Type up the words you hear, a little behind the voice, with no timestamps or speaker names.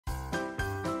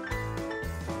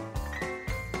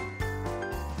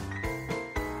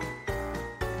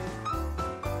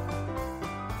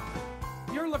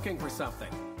looking for something.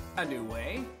 A new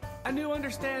way, a new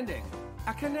understanding,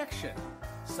 a connection,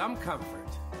 some comfort.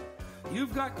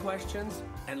 You've got questions,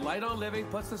 and Light on Living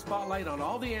puts the spotlight on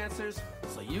all the answers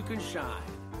so you can shine.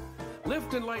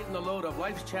 Lift and lighten the load of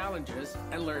life's challenges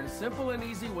and learn simple and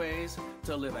easy ways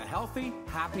to live a healthy,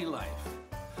 happy life.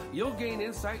 You'll gain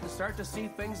insight and start to see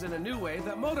things in a new way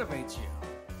that motivates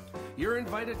you. You're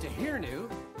invited to hear new,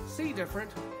 see different,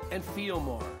 and feel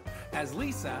more as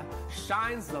Lisa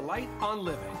shines the light on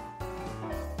living.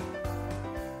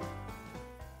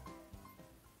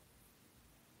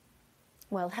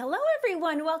 Well, hello,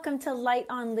 everyone. Welcome to Light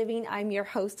on Living. I'm your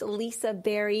host, Lisa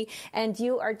Berry, and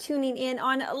you are tuning in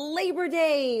on Labor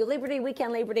Day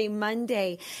weekend, Labor Day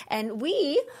Monday. And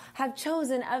we have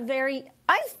chosen a very,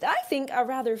 I think, a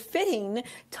rather fitting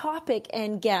topic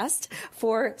and guest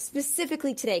for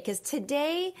specifically today, because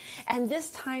today and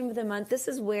this time of the month, this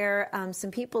is where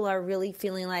some people are really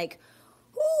feeling like,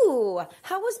 ooh,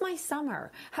 how was my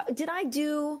summer? Did I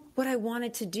do what I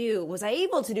wanted to do? Was I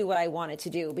able to do what I wanted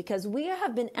to do? Because we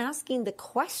have been asking the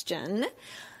question,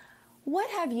 what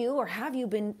have you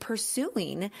been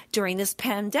pursuing during this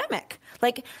pandemic?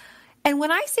 And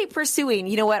when I say pursuing,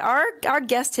 you know what, our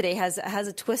guest today has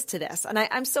a twist to this. And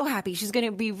I'm so happy. She's going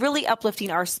to be really uplifting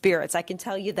our spirits. I can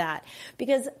tell you that.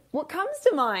 Because what comes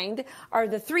to mind are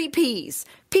the 3 Ps.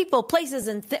 People, places,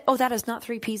 and oh, that is not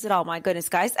 3 Ps at all. My goodness,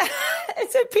 guys.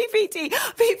 It's a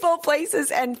PPT. People, places,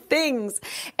 and things.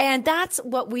 And that's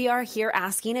what we are here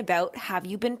asking about. Have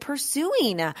you been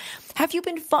pursuing? Have you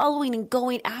been following and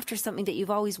going after something that you've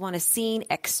always wanted to see,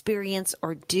 experience,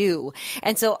 or do?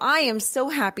 And so I am so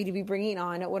happy to be bringing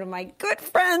on one of my good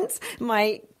friends,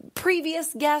 my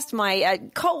previous guest, my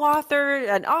co-author,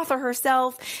 an author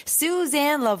herself,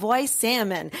 Suzanne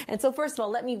Sammon. And so first of all,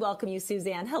 let me welcome you,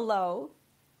 Suzanne. Hello.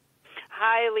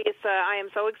 Hi, Lisa. I am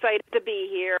so excited to be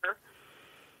here.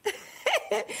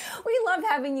 We love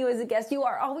having you as a guest. You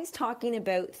are always talking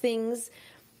about things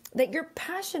that you're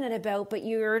passionate about, but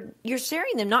you're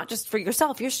sharing them not just for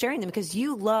yourself. You're sharing them because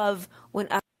you love when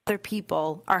other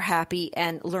people are happy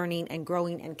and learning and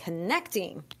growing and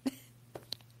connecting.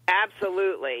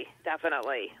 Absolutely.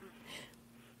 Definitely.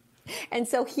 And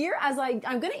so here, as I'm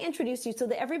going to introduce you so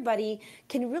that everybody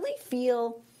can really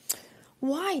feel,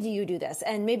 why do you do this?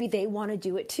 And maybe they want to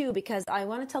do it too, because I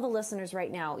want to tell the listeners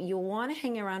right now, you'll want to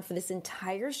hang around for this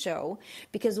entire show,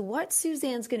 because what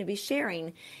Suzanne's going to be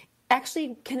sharing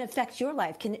actually can affect your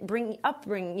life, can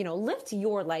lift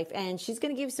your life. And she's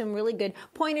going to give some really good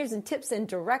pointers and tips and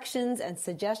directions and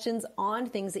suggestions on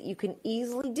things that you can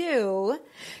easily do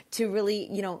to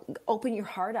really, open your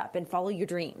heart up and follow your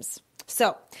dreams.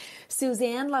 So,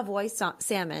 Suzanne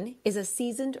Sammon is a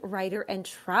seasoned writer and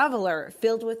traveler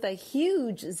filled with a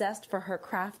huge zest for her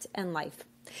craft and life.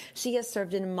 She has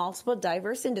served in multiple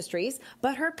diverse industries,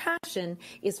 but her passion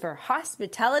is for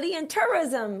hospitality and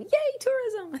tourism. Yay,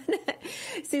 tourism!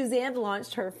 Suzanne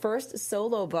launched her first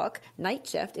solo book, Night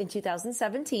Shift, in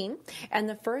 2017, and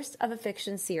the first of a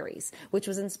fiction series, which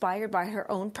was inspired by her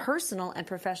own personal and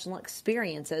professional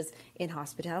experiences in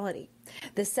hospitality.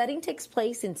 The setting takes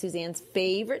place in Suzanne's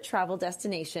favorite travel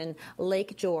destination,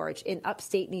 Lake George, in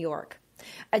upstate New York.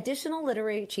 Additional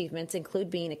literary achievements include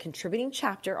being a contributing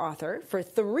chapter author for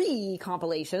 3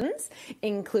 compilations,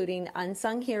 including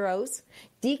Unsung Heroes,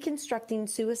 Deconstructing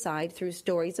Suicide Through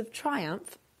Stories of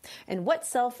Triumph, and What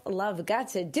Self-Love Got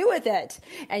to Do With It,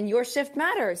 and Your Shift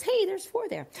Matters. Hey, there's 4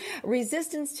 there.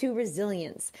 Resistance to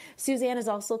Resilience. Suzanne has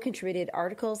also contributed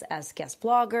articles as guest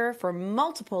blogger for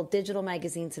multiple digital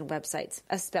magazines and websites,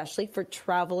 especially for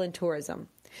travel and tourism.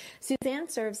 Suzanne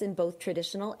serves in both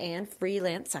traditional and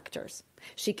freelance sectors.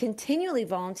 She continually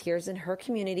volunteers in her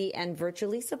community and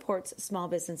virtually supports small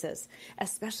businesses,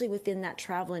 especially within that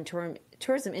travel and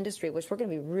tourism industry, which we're going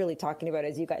to be really talking about,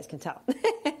 as you guys can tell.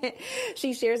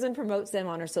 She shares and promotes them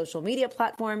on her social media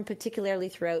platform, particularly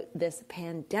throughout this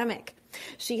pandemic.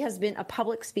 She has been a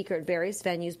public speaker at various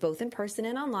venues, both in person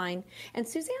and online, and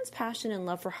Suzanne's passion and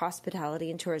love for hospitality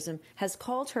and tourism has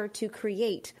called her to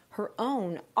create her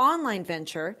own online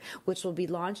venture, which will be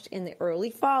launched in the early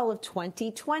fall of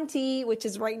 2020, which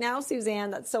is right now,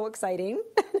 Suzanne. That's so exciting.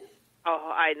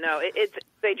 Oh, I know. It's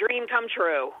a dream come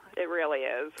true. It really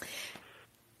is.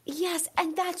 Yes,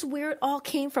 and that's where it all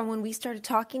came from when we started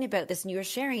talking about this, and you were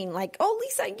sharing, like, oh,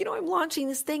 Lisa, I'm launching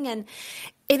this thing, and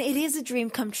it is a dream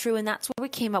come true, and that's where we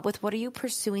came up with, what are you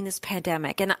pursuing this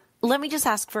pandemic? And let me just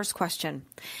ask first question.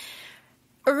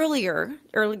 Earlier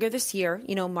this year,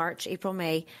 March, April,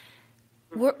 May,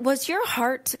 was your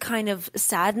heart kind of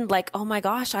saddened, like, oh my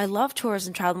gosh, I love tourism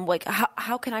and travel. Like,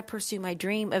 how can I pursue my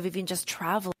dream of even just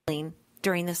traveling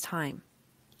during this time?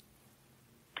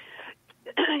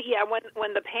 Yeah,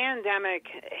 when the pandemic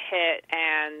hit,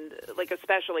 and like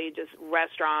especially just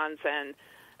restaurants and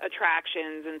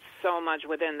attractions and so much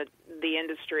within the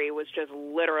industry was just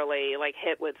literally like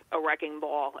hit with a wrecking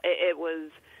ball. It was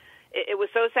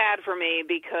so sad for me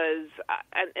because,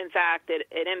 in fact,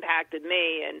 it impacted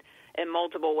me in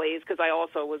multiple ways because I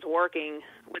also was working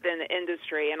within the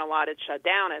industry and a lot had shut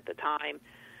down at the time.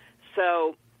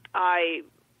 So I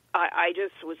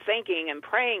just was thinking and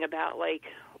praying about, like,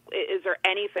 is there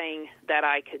anything that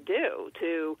I could do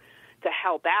to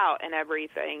help out and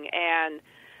everything? And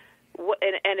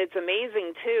it's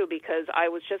amazing, too, because I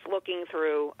was just looking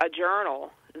through a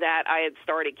journal that I had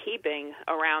started keeping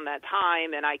around that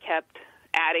time, and I kept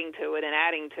adding to it,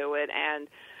 and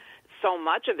so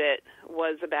much of it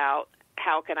was about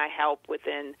how can I help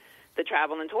within the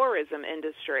travel and tourism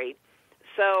industry.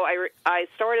 So I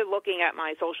started looking at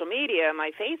my social media,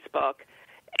 my Facebook,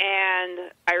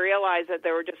 and I realized that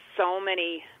there were just so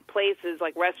many places,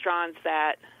 like restaurants,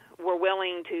 that were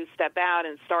willing to step out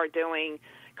and start doing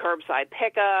curbside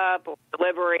pickup or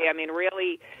delivery. I mean,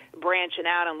 really branching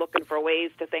out and looking for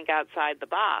ways to think outside the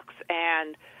box.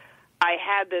 And I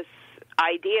had this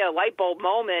idea, light bulb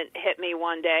moment hit me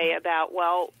one day about,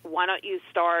 well, why don't you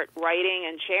start writing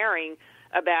and sharing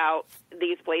about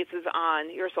these places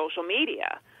on your social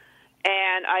media?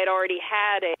 And I'd already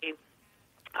had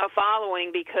a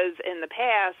following because in the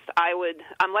past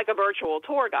I'm like a virtual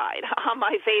tour guide on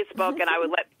my Facebook, and I would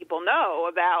let people know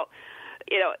about,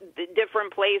 the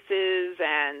different places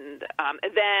and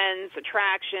events,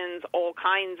 attractions, all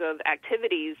kinds of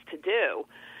activities to do.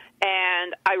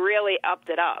 And I really upped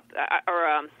it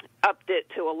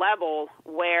to a level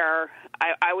where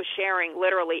I was sharing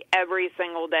literally every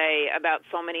single day about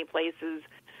so many places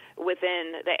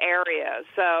within the area.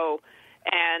 So,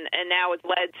 and now it's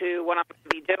led to what I'm going to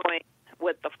be doing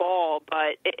with the fall.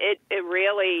 But it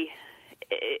really,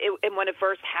 and when it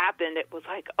first happened, it was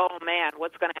like, oh man,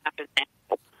 what's going to happen now?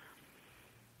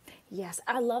 Yes,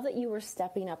 I love that you were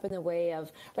stepping up in the way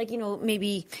of, like,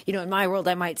 maybe, in my world,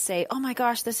 I might say, oh my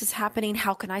gosh, this is happening.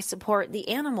 How can I support the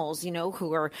animals,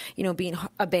 who are, being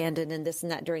abandoned and this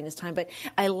and that during this time? But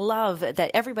I love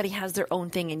that everybody has their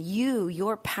own thing, and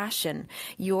your passion,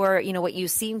 what you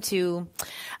seem to,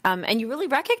 and you really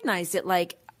recognized it,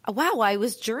 like, wow, I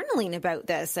was journaling about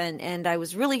this, and I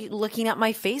was really looking at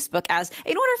my Facebook as,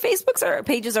 what our Facebooks are,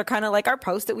 pages are kind of like our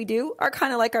posts that we do are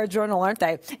kind of like our journal, aren't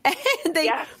they? And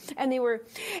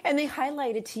they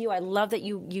highlighted to you. I love that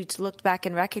you looked back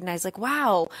and recognized, like,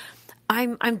 wow,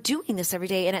 I'm doing this every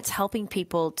day, and it's helping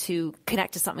people to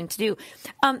connect to something to do.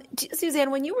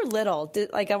 Suzanne, when you were little,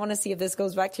 I want to see if this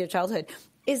goes back to your childhood,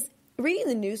 is reading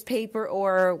the newspaper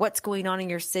or what's going on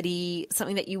in your city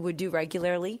something that you would do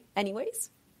regularly anyways?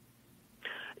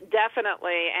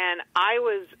 Definitely, and I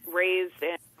was raised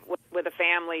with a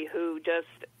family who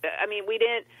we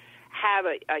didn't have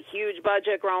a huge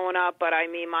budget growing up, but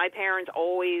my parents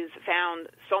always found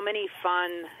so many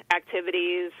fun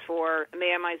activities for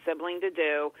me and my sibling to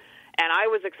do, and I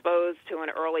was exposed to an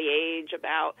early age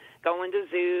about going to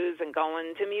zoos and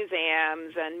going to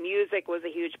museums, and music was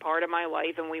a huge part of my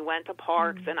life, and we went to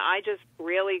parks, and I just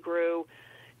really grew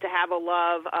to have a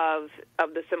love of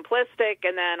the simplistic,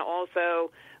 and then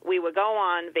also we would go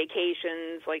on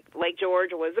vacations. Like Lake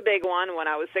George was a big one when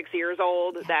I was 6 years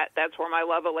old. That's where my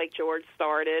love of Lake George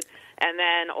started. And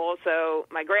then also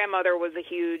my grandmother was a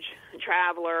huge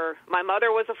traveler. My mother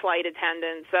was a flight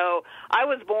attendant. So I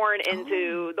was born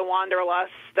into the wanderlust,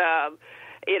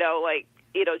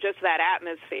 just that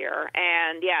atmosphere.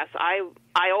 And yes,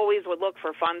 I always would look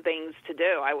for fun things to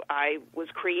do. I was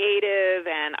creative,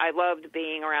 and I loved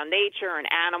being around nature and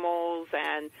animals.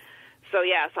 And so,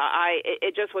 yes,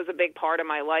 it just was a big part of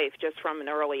my life just from an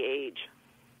early age.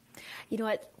 You know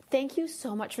what? Thank you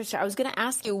so much for sharing. I was going to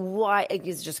ask you why,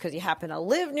 it's just because you happen to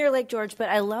live near Lake George, but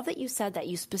I love that you said that.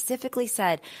 You specifically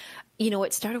said,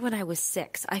 it started when I was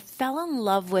 6. I fell in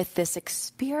love with this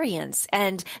experience,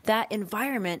 and that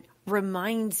environment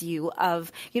reminds you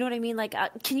of, you know what I mean? Like,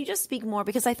 can you just speak more?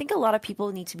 Because I think a lot of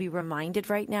people need to be reminded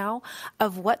right now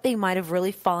of what they might have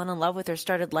really fallen in love with or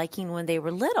started liking when they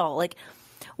were little. Like,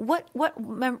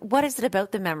 what is it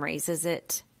about the memories? Is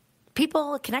it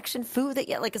people, a connection, food that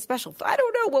like a special? I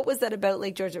don't know. What was that about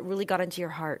Lake George that really got into your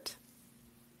heart?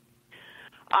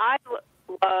 I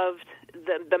loved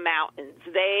the mountains.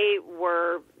 They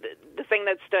were the thing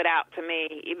that stood out to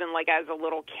me, even like as a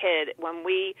little kid.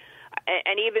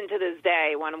 And even to this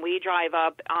day, when we drive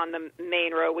up on the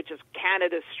main road, which is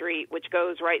Canada Street, which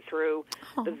goes right through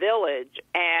the village,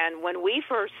 and when we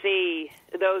first see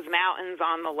those mountains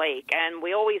on the lake, and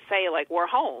we always say, like, we're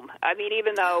home.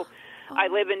 Even though I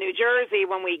live in New Jersey.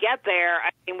 When we get there, I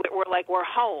mean, we're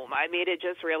home. I mean, it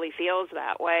just really feels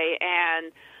that way.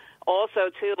 And also,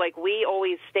 too, like, we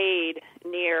always stayed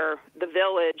near the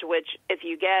Village, which if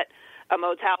you get a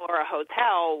motel or a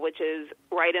hotel, which is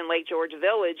right in Lake George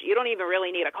Village, you don't even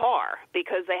really need a car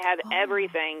because they have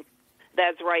everything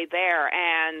that's right there.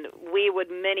 And we would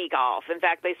mini golf. In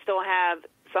fact, they still have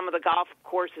some of the golf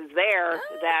courses there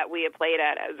that we had played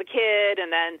at as a kid.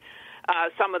 And then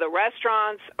some of the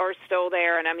restaurants are still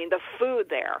there. And, I mean, the food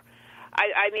there.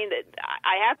 I mean,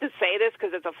 I have to say this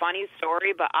because it's a funny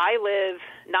story, but I live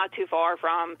not too far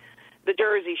from the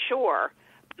Jersey Shore.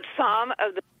 Some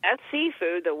of the best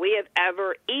seafood that we have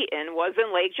ever eaten was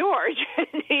in Lake George,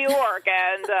 New York.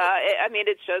 And, I mean,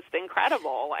 it's just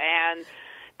incredible. And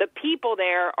the people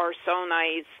there are so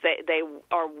nice. They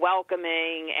are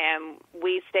welcoming. And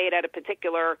we stayed at a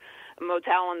particular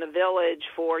motel in the Village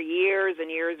for years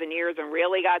and years and years and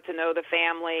really got to know the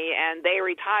family. And they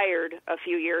retired a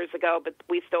few years ago, but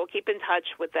we still keep in touch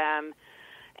with them.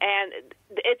 And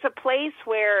it's a place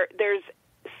where there's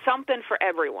something for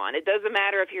everyone. It doesn't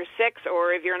matter if you're 6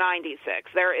 or if you're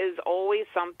 96. There is always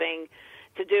something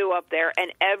to do up there, and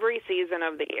every season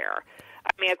of the year. I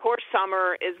mean, of course,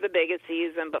 summer is the biggest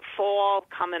season, but fall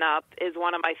coming up is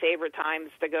one of my favorite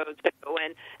times to go to.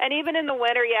 And even in the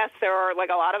winter, yes, there are like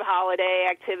a lot of holiday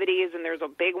activities, and there's a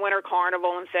big winter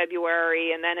carnival in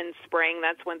February, and then in spring,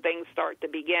 that's when things start to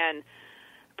begin.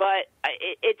 But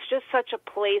it's just such a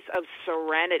place of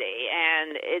serenity,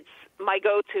 and it's my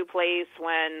go-to place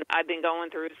when I've been going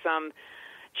through some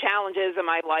challenges in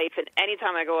my life. And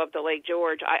anytime I go up to Lake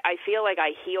George, I feel like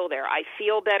I heal there. I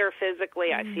feel better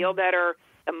physically. I feel better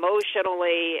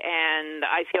emotionally, and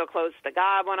I feel close to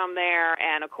God when I'm there.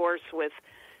 And, of course, with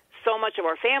so much of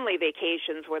our family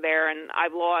vacations were there, and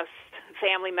I've lost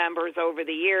family members over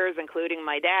the years, including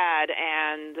my dad,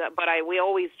 but we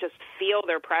always just feel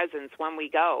their presence when we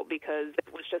go because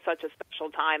it was just such a special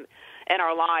time in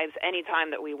our lives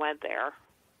anytime that we went there.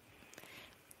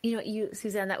 You know,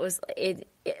 Suzanne, that was it.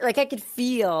 Like I could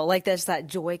feel like there's that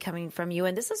joy coming from you.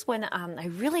 And this is when I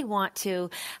really want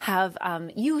to have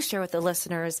you share with the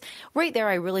listeners. Right there,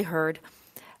 I really heard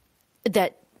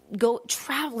that go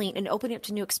traveling and opening up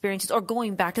to new experiences or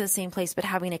going back to the same place but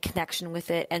having a connection with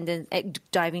it and then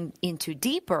diving into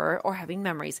deeper or having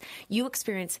memories. You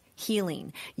experience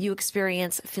healing. You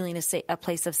experience feeling a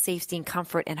place of safety and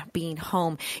comfort and being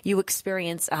home. You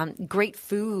experience great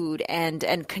food and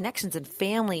connections and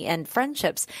family and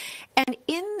friendships. And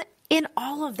in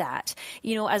all of that,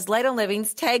 you know, as Light on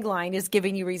Living's tagline is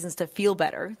giving you reasons to feel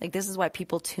better. Like this is why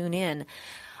people tune in.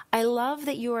 I love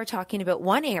that you are talking about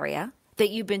one area that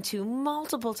you've been to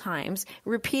multiple times,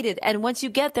 repeated. And once you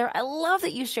get there, I love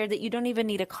that you shared that you don't even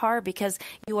need a car because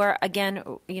you are, again,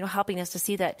 you know, helping us to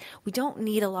see that we don't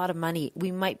need a lot of money.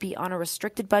 We might be on a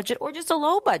restricted budget or just a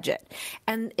low budget.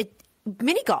 And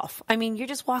mini golf. I mean, you're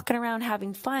just walking around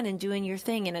having fun and doing your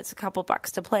thing, and it's a couple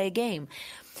bucks to play a game.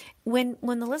 When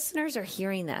the listeners are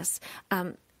hearing this,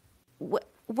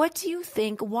 what do you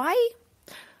think? Why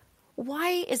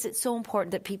is it so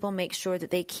important that people make sure that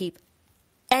they keep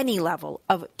any level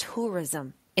of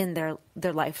tourism in their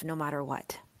life, no matter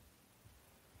what?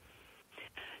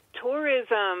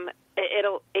 Tourism,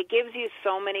 it gives you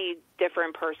so many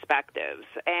different perspectives,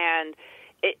 and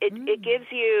it gives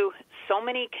you so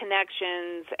many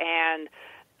connections and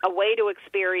a way to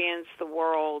experience the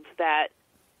world that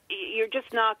you're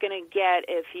just not going to get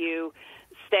if you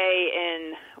stay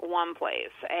in one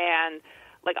place. And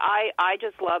like I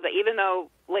just love that, even though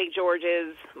Lake George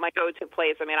is my go-to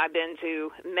place. I mean, I've been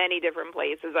to many different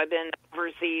places. I've been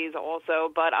overseas also,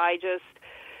 but I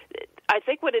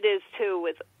think what it is too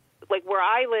with like where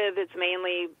I live, it's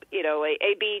mainly, you know,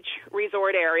 a beach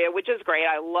resort area, which is great.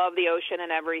 I love the ocean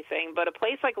and everything, but a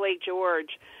place like Lake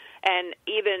George and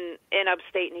even in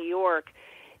upstate New York,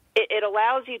 it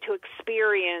allows you to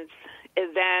experience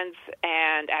events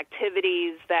and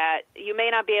activities that you may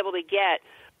not be able to get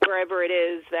wherever it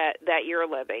is that you're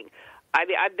living.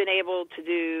 I've been able to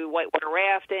do whitewater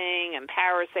rafting and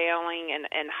parasailing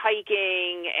and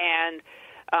hiking and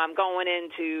going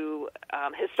into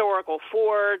historical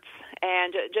forts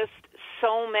and just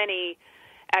so many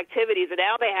activities. And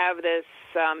now they have this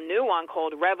new one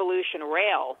called Revolution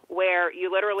Rail, where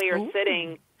you literally are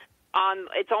sitting on,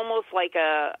 it's almost like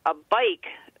a bike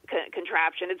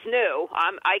contraption. It's new.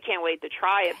 I can't wait to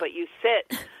try it, but you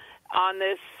sit on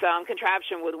this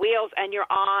contraption with wheels, and you're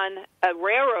on a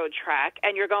railroad track,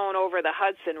 and you're going over the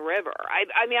Hudson River.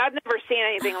 I mean, I've never seen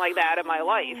anything like that in my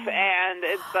life, and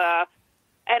it's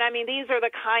and I mean, these are the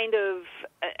kind of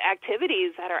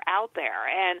activities that are out there,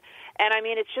 and I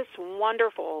mean, it's just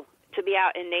wonderful to be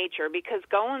out in nature, because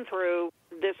going through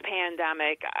this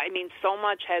pandemic, I mean, so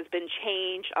much has been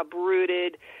changed,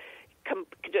 uprooted,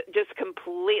 just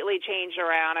completely changed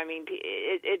around. I mean,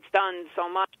 it's done so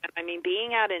much. I mean,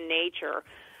 being out in nature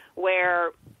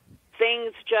where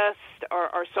things just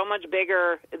are so much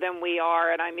bigger than we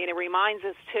are. And I mean, it reminds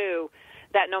us too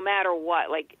that no matter what,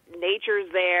 like,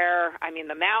 nature's there. I mean,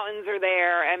 the mountains are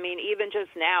there. I mean, even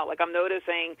just now, like, I'm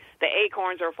noticing the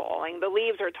acorns are falling, the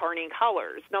leaves are turning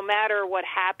colors. No matter what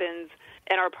happens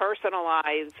in our personal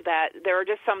lives, that there are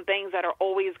just some things that are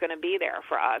always going to be there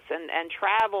for us. And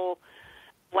travel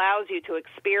allows you to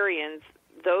experience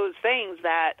those things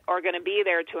that are going to be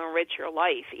there to enrich your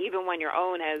life, even when your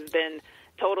own has been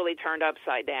totally turned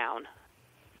upside down.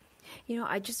 You know,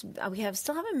 we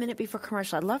still have a minute before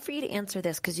commercial. I'd love for you to answer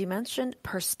this, because you mentioned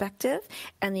perspective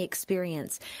and the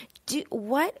experience. Do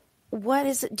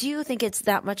you think it's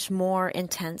that much more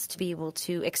intense to be able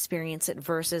to experience it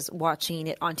versus watching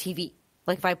it on TV?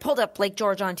 Like, if I pulled up Lake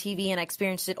George on TV and I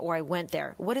experienced it, or I went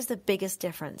there, what is the biggest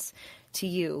difference to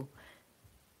you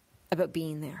about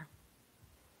being there?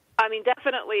 I mean,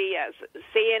 definitely, yes.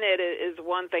 Seeing it is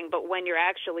one thing, but when you're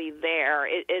actually there,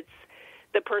 it's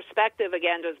the perspective,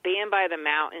 again, just being by the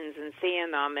mountains and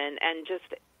seeing them, and just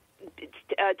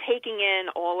taking in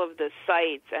all of the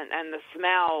sights and the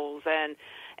smells,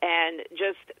 and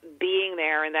just being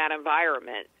there in that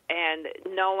environment, and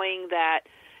knowing that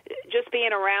just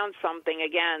being around something,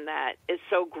 again, that is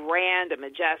so grand and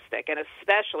majestic, and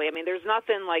especially, I mean, there's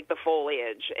nothing like the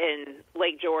foliage in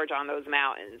Lake George on those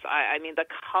mountains. I mean, the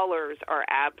colors are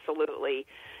absolutely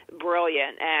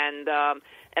brilliant, and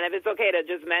if it's okay to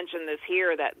just mention this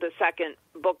here, that the second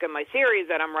book in my series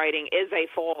that I'm writing is a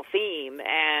fall theme,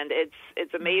 and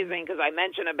it's amazing, because I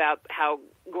mentioned about how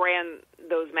grand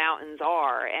those mountains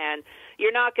are, and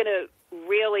you're not going to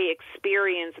really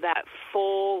experience that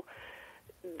full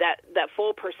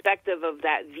perspective of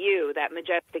that view, that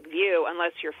majestic view,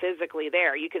 unless you're physically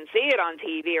there. You can see it on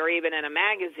TV or even in a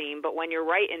magazine, but when you're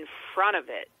right in front of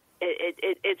it,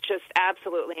 it's just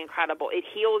absolutely incredible. It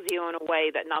heals you in a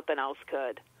way that nothing else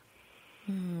could.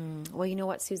 Well, you know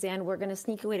what, Suzanne, we're going to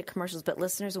sneak away to commercials, but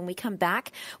listeners, when we come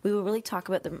back, we will really talk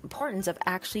about the importance of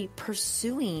actually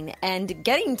pursuing and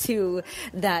getting to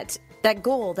that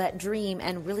goal, that dream,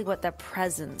 and really what the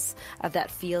presence of that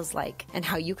feels like, and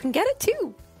how you can get it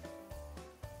too.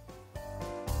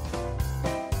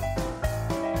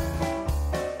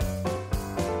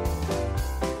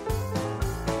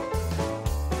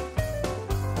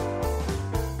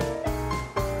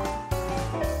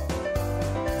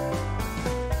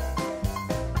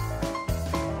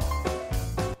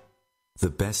 The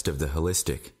best of the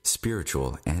holistic,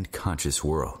 spiritual, and conscious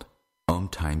world.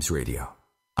 OMTimes Radio.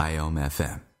 IOM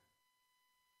FM.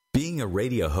 Being a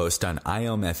radio host on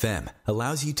IOM FM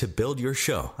allows you to build your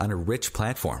show on a rich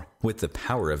platform with the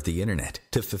power of the internet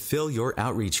to fulfill your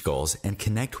outreach goals and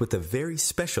connect with a very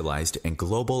specialized and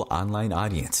global online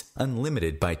audience,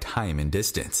 unlimited by time and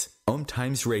distance.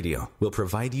 OMTimes Radio will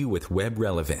provide you with web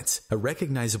relevance, a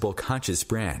recognizable conscious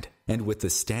brand, and with the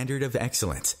standard of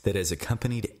excellence that has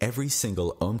accompanied every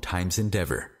single OMTimes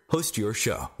endeavor. Host your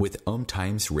show with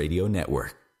OMTimes Radio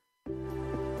Network.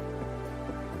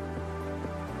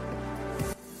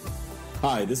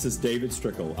 Hi, this is David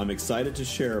Strickle. I'm excited to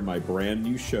share my brand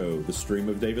new show, The Stream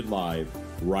of David Live,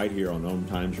 right here on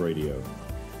OMTimes Radio.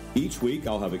 Each week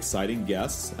I'll have exciting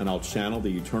guests, and I'll channel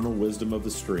the eternal wisdom of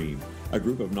the stream, a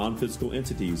group of non-physical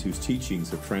entities whose teachings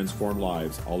have transformed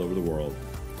lives all over the world.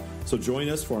 So join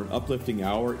us for an uplifting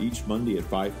hour each Monday at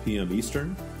 5 p.m.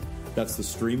 Eastern. That's The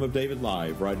Stream of David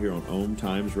Live right here on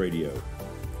OMTimes Radio.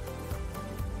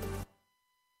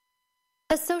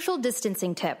 A social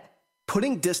distancing tip.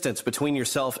 Putting distance between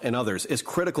yourself and others is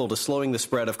critical to slowing the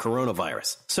spread of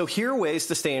coronavirus. So here are ways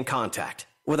to stay in contact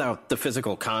without the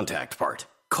physical contact part.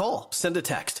 Call, send a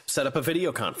text, set up a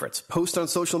video conference, post on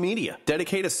social media,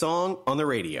 dedicate a song on the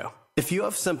radio. If you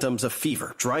have symptoms of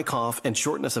fever, dry cough, and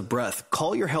shortness of breath,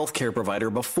 call your healthcare provider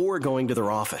before going to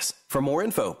their office. For more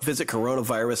info, visit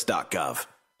coronavirus.gov.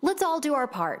 Let's all do our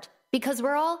part, because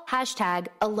we're all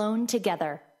 #alone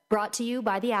together. Brought to you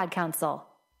by the Ad Council.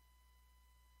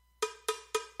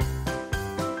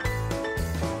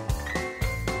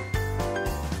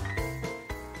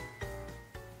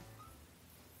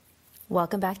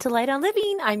 Welcome back to Light on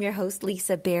Living. I'm your host,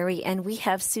 Lisa Berry, and we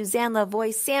have Suzanne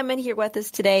Lavoie Sammon here with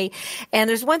us today. And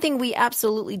there's one thing we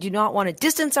absolutely do not want to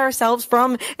distance ourselves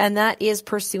from, and that is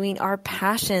pursuing our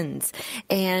passions.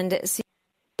 And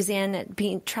Suzanne,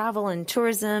 being travel and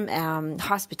tourism,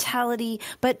 hospitality,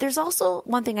 but there's also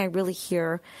one thing I really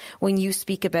hear when you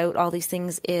speak about all these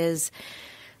things is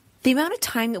the amount of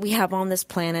time that we have on this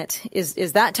planet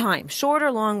is that time, short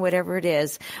or long, whatever it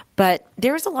is. But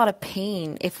there's a lot of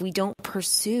pain if we don't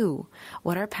pursue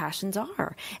what our passions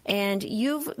are. And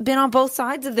you've been on both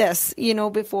sides of this,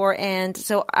 before. And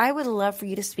so I would love for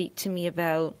you to speak to me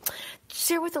about,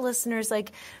 share with the listeners,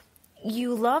 like,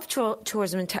 you love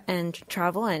tourism and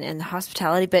travel and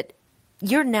hospitality, but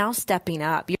you're now stepping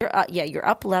up. You're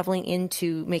up leveling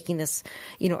into making this,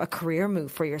 a career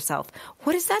move for yourself.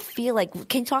 What does that feel like?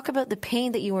 Can you talk about the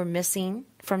pain that you were missing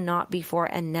from not before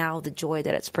and now the joy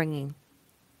that it's bringing?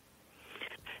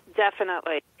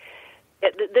 Definitely.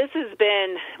 This has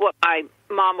been what my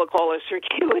mom would call a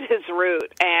circuitous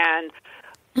route, and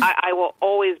I will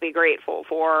always be grateful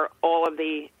for all of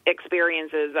the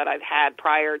experiences that I've had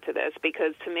prior to this,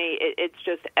 because to me, it's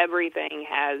just everything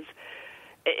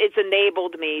it's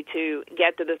enabled me to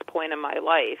get to this point in my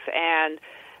life.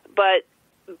 But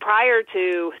prior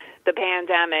to the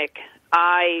pandemic,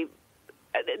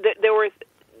 there were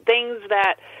things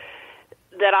that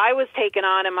I was taking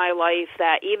on in my life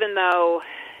that, even though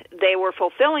they were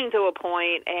fulfilling to a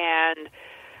point and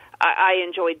I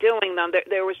enjoyed doing them,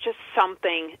 there was just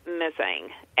something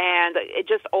missing. And it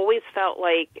just always felt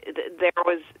like there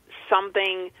was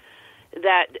something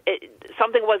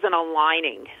something wasn't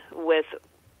aligning with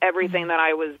everything that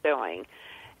I was doing.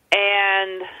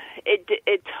 And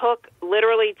it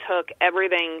literally took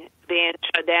everything being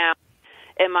shut down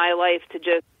in my life to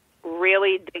just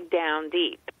really dig down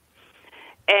deep.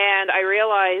 And I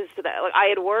realized that I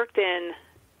had worked in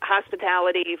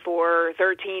hospitality for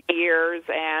 13 years,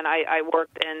 and I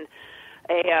worked in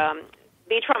a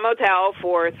beachfront motel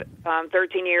for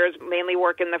 13 years, mainly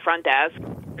working the front desk.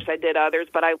 Of course, I did others,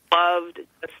 but I loved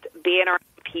just being around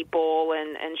people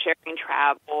and sharing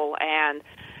travel.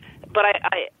 But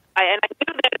I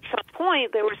knew that at some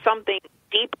point there was something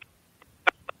deep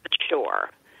shore,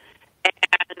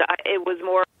 and it was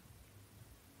more,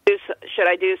 should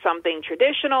I do something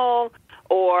traditional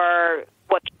or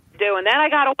what should I do? And then I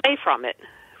got away from it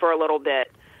for a little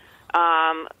bit.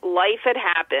 Life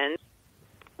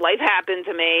happened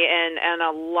to me, and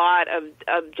a lot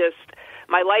of just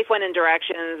my life went in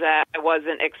directions that I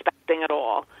wasn't expecting at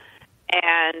all.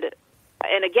 And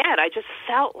again, I just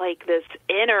felt like this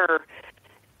inner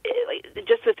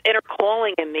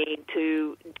calling in me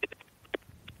to do.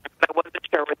 I wasn't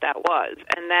sure what that was.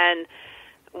 And then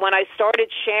when I started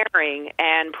sharing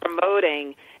and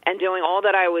promoting and doing all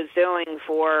that I was doing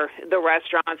for the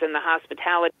restaurants and the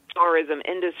hospitality tourism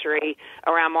industry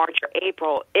around March or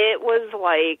April, it was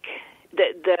like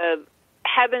the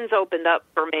heavens opened up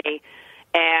for me,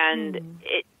 and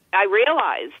I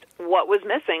realized what was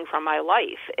missing from my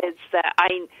life. It's that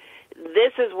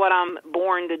this is what I'm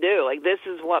born to do. Like, this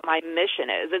is what my mission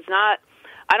is. It's not,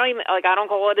 I don't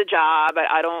call it a job.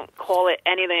 I don't call it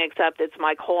anything except it's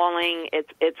my calling.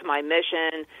 It's my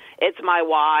mission. It's my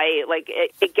why. Like,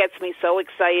 it gets me so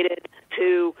excited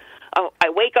to, I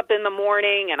wake up in the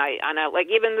morning and I like,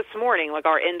 even this morning, like,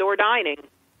 our indoor dining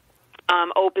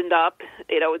opened up,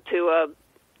 to a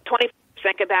 20%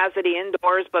 capacity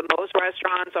indoors, but most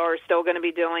restaurants are still going to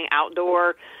be doing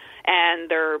outdoor, and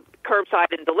they're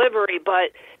curbside and delivery.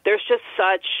 But there's just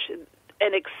such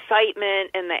an excitement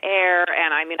in the air,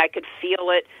 and I mean, I could feel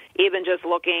it even just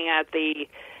looking at the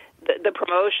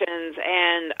promotions,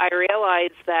 and I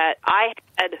realized that I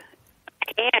had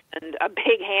a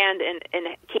big hand in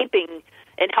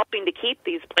helping to keep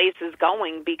these places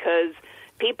going, because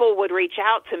people would reach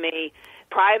out to me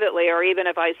privately, or even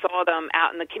if I saw them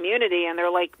out in the community, and they're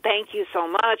like, thank you so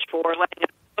much for letting us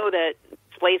know that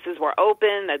places were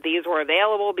open, that these were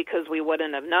available, because we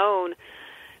wouldn't have known.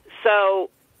 So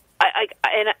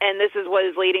and this is what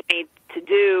is leading me to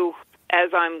do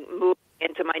as I'm moving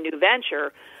into my new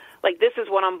venture. Like, this is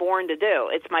what I'm born to do.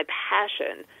 It's my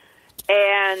passion.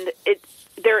 And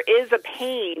there is a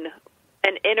pain,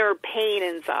 an inner pain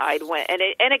inside, and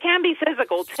it can be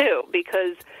physical too,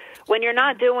 because when you're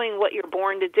not doing what you're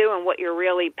born to do and what you're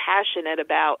really passionate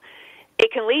about,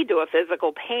 it can lead to a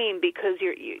physical pain, because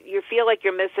you feel like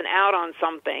you're missing out on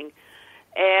something.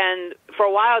 And for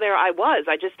a while there, I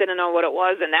just didn't know what it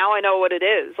was, and now I know what it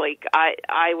is. Like,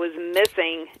 I was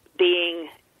missing being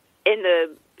in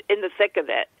the thick of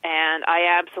it, and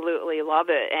I absolutely love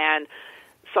it. And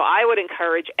so I would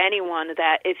encourage anyone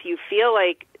that if you feel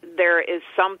like there is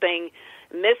something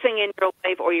missing in your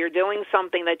life, or you're doing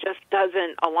something that just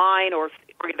doesn't align, or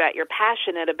that you're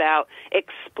passionate about,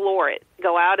 explore it.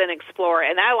 Go out and explore it.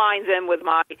 And that lines in with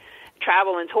my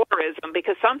travel and tourism,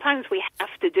 because sometimes we have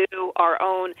to do our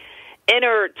own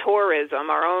inner tourism,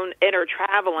 our own inner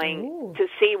traveling to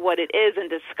see what it is and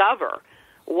discover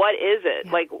what is it?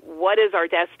 Yeah. Like, what is our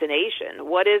destination?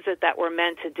 What is it that we're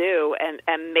meant to do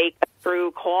and make a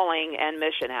true calling and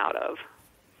mission out of?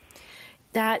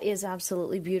 That is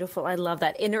absolutely beautiful. I love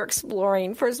that. Inner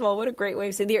exploring. First of all, what a great way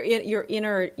to say your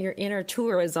inner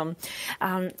tourism.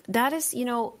 That is,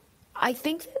 I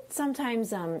think that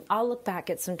sometimes I'll look back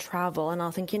at some travel and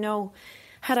I'll think,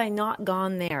 had I not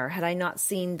gone there, had I not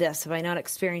seen this, have I not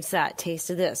experienced that,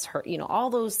 tasted this, heard, all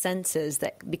those senses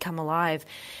that become alive,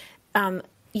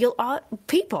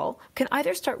 people can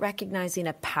either start recognizing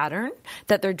a pattern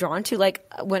that they're drawn to. Like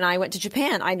when I went to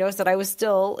Japan, I noticed that I was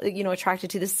still,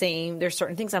 attracted to the same. There's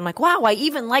certain things I'm like, wow, I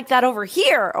even like that over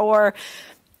here, or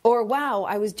wow,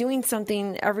 I was doing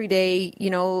something every day,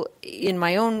 in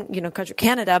my own, country,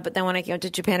 Canada, but then when I came to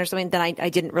Japan or something, then I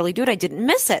didn't really do it. I didn't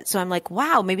miss it. So I'm like,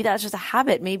 wow, maybe that's just a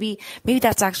habit. Maybe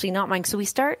that's actually not mine. So we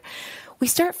start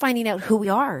finding out who we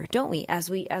are, don't we, as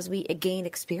we gain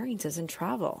experiences and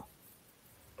travel.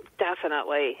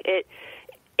 Definitely. It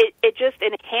just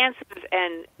enhances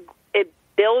and it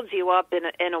builds you up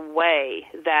in a way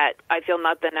that I feel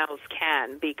nothing else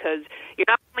can, because you're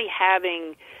not only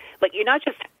you're not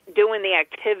just doing the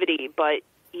activity, but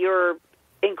you're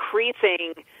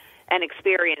increasing an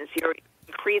experience. You're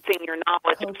increasing your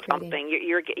knowledge of something.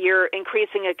 You're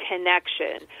increasing a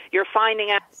connection. You're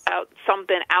finding out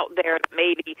something out there that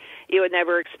maybe you had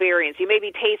never experienced. You may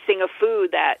be tasting a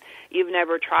food that you've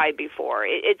never tried before.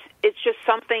 It's just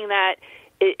something that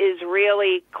is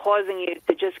really causing you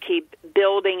to just keep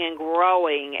building and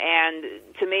growing. And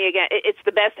to me, again, it's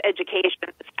the best education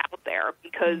that's out there,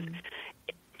 because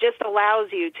it just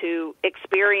allows you to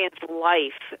experience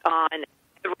life on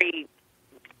every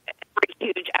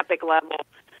huge epic level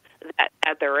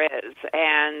that there is.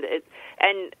 And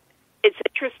it's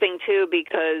interesting too,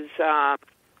 because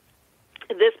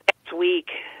this past week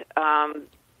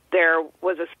there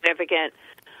was a significant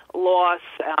loss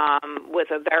with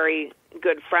a very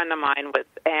good friend of mine,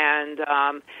 and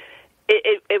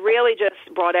it really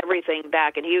just brought everything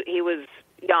back. And he was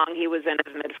young, he was in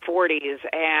his mid-40s,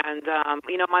 and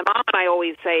my mom and I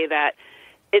always say that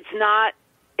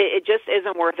it just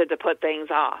isn't worth it to put things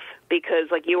off, because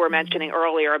like you were mentioning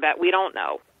earlier about, we don't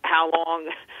know how long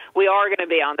we are going to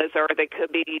be on this earth. It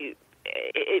could be,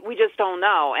 we just don't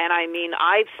know. And I mean,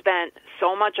 I've spent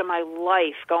so much of my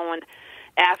life going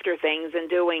after things and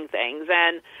doing things,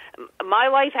 and my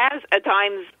life has at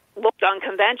times looked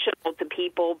unconventional to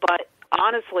people, but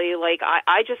honestly, like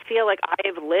I just feel like I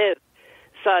have lived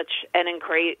such an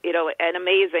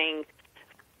amazing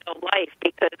life,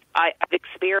 because I've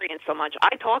experienced so much.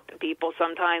 I talk to people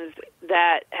sometimes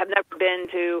that have never been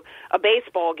to a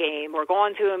baseball game or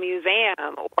gone to a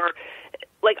museum, or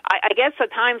like I guess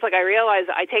at times, like I realize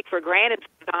I take for granted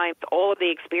sometimes all of the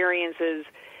experiences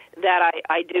that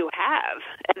I do have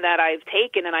and that I've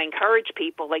taken. And I encourage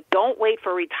people, like, don't wait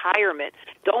for retirement.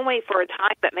 Don't wait for a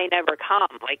time that may never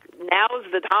come. Like, now's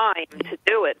the time to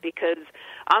do it, because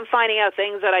I'm finding out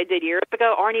things that I did years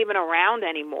ago aren't even around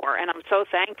anymore. And I'm so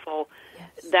thankful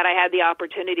that I had the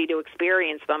opportunity to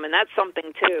experience them. And that's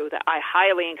something, too, that I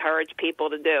highly encourage people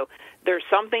to do. There's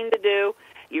something to do.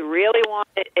 You really want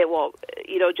it. It will,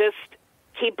 just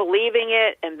keep believing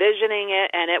it, envisioning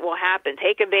it, and it will happen.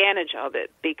 Take advantage of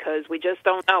it, because we just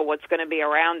don't know what's going to be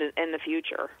around in the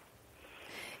future.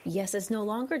 Yes, it's no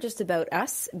longer just about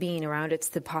us being around. It's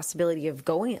the possibility of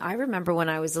going. I remember when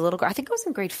I was a little girl, I think I was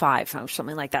in grade 5 or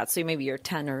something like that. So maybe you're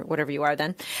 10 or whatever you are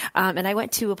then. And I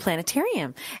went to a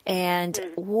planetarium, and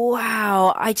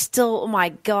wow, oh my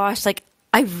gosh, like,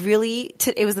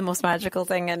 it was the most magical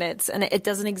thing, and it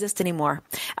doesn't exist anymore.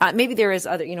 Maybe there is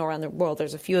other, around the world,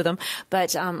 there's a few of them,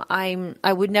 but I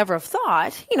would never have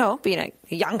thought, being a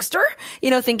youngster,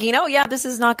 thinking, oh yeah, this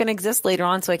is not going to exist later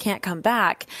on, so I can't come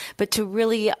back. But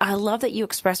I love that you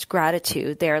expressed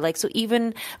gratitude there. Like, so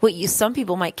even what some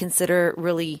people might consider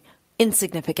really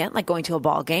insignificant, like going to a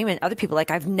ball game, and other people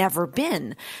like, I've never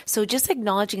been. So just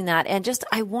acknowledging that, and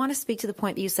I want to speak to the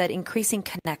point that you said, increasing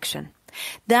connection.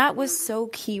 That was so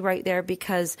key right there,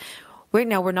 because right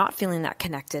now we're not feeling that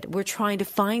connected. We're trying to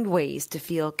find ways to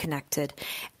feel connected.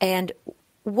 And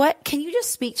can you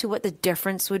just speak to what the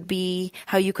difference would be,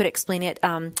 how you could explain it?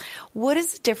 What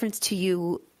is the difference to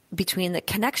you between the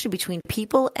connection between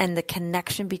people and the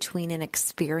connection between an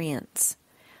experience?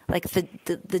 Like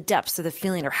the depths of the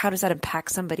feeling, or how does that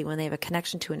impact somebody when they have a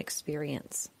connection to an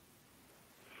experience?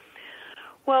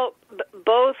 Well,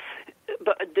 both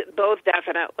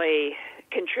definitely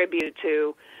contribute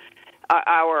to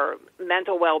our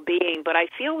mental well-being, but I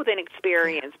feel with an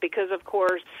experience, because of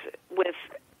course with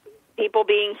people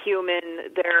being human,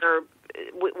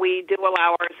 we do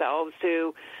allow ourselves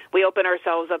to, we open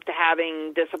ourselves up to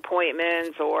having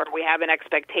disappointments, or we have an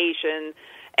expectation,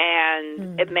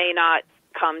 and it may not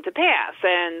come to pass.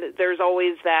 And there's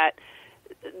always that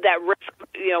risk,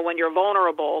 when you're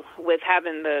vulnerable with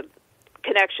having the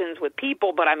connections with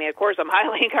people. But I mean, of course, I'm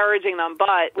highly encouraging them.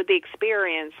 But with the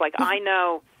experience, like I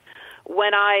know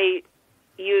when I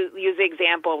use the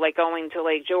example of like going to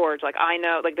Lake George, like I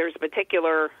know like there's a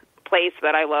particular place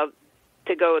that I love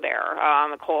to go there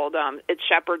called it's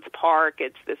Shepherd's Park.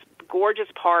 It's this gorgeous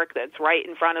park that's right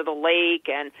in front of the lake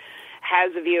and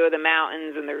has a view of the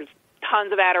mountains, and there's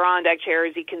tons of Adirondack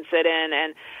chairs you can sit in,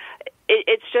 and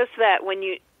it's just that when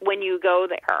you go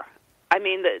there, I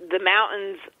mean the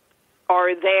mountains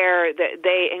are there, that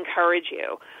they encourage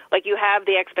you. Like you have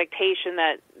the expectation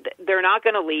that they're not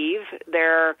going to leave.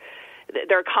 They're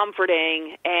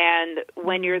comforting, and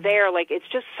when you're there, like it's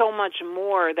just so much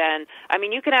more than, I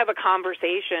mean, you can have a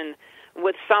conversation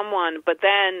with someone, but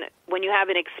then when you have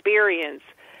an experience,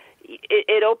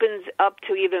 it opens up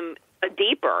to even a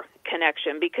deeper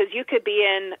connection, because you could be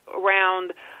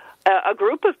around a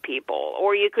group of people,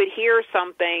 or you could hear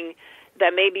something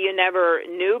that maybe you never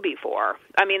knew before.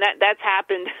 I mean, that's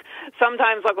happened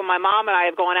sometimes, like when my mom and I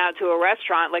have gone out to a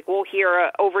restaurant, like we'll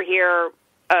overhear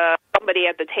somebody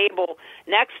at the table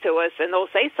next to us, and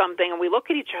they'll say something, and we look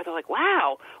at each other like,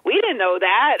 wow, we didn't know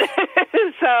that.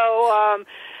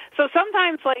 So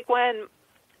sometimes, like when,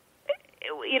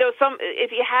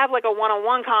 if you have like a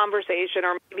one-on-one conversation,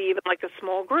 or maybe even like a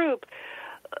small group,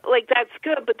 like that's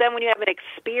good. But then when you have an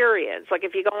experience, like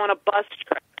if you go on a bus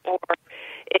trip, or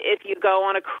if you go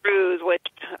on a cruise, which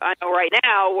I know right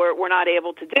now we're not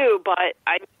able to do, but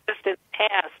I just in the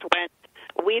past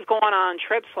when we've gone on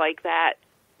trips like that,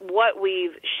 what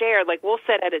we've shared, like we'll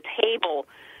sit at a table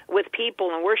with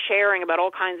people and we're sharing about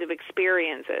all kinds of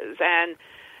experiences. And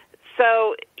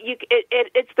so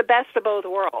it's the best of both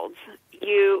worlds.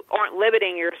 You aren't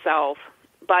limiting yourself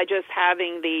by just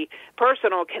having the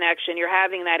personal connection. You're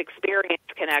having that experience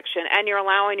connection, and you're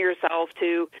allowing yourself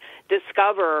to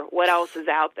discover what else is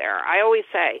out there. I always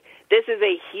say this is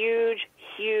a huge,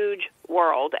 huge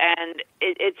world, and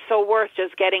it's so worth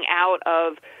just getting out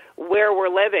of where we're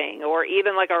living, or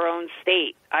even like our own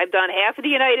state. I've done half of the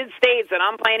United States, and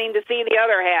I'm planning to see the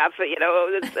other half.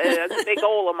 It's a big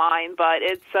goal of mine. But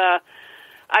it's,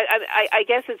 I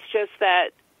guess it's just that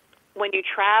when you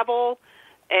travel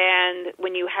and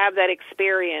when you have that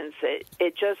experience,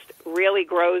 it just really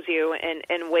grows you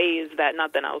in ways that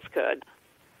nothing else could.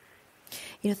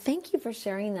 Thank you for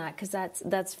sharing that, because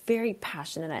that's very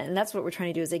passionate, and that's what we're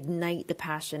trying to do, is ignite the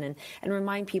passion and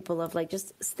remind people of, like,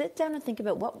 just sit down and think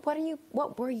about what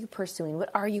were you pursuing,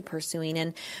 what are you pursuing.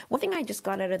 And one thing I just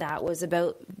got out of that was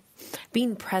about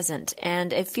being present.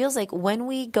 And it feels like when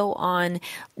we go on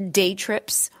day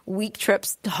trips, week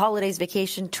trips, holidays,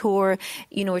 vacation, tour,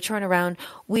 we're touring around,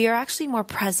 we are actually more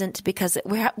present, because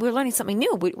we're learning something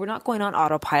new. We're not going on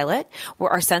autopilot, where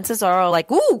our senses are all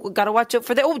like, ooh, we got to watch out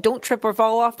for that. Oh, don't trip or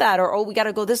fall off that. Or, oh, we got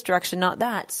to go this direction, not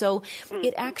that. So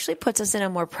it actually puts us in a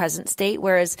more present state.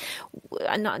 Whereas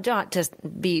not to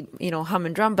be, hum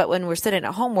and drum, but when we're sitting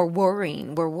at home, we're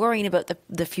worrying about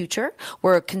the future.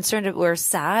 We're concerned, we're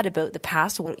sad about the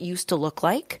past, what it used to look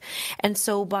like. And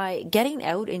so by getting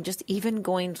out and just even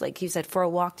going, like you said, for a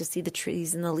walk to see the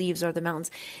trees and the leaves or the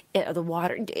mountains, the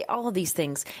water, all of these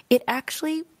things, it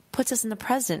actually puts us in the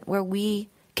present, where we're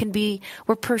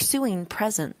pursuing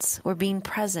presence. We're being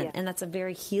present. Yeah. And that's a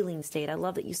very healing state. I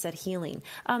love that you said healing.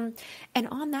 And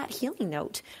on that healing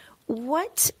note,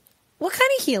 what kind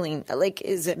of healing? Like,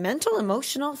 is it mental,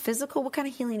 emotional, physical? What kind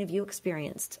of healing have you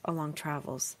experienced along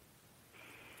travels?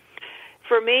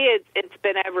 For me, it's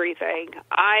been everything.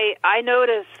 I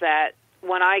notice that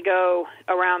when I go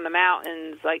around the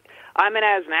mountains, like I'm an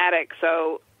asthmatic,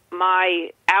 so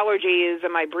my allergies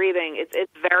and my breathing,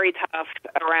 it's very tough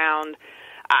around.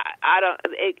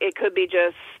 It could be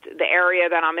just the area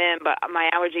that I'm in, but my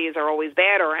allergies are always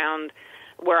bad around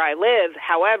where I live.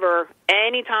 However,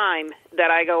 any time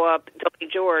that I go up to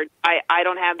Lake George, I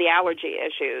don't have the allergy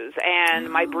issues,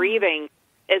 and my breathing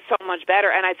is so much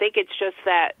better. And I think it's just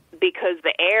that because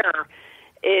the air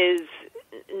is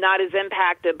not as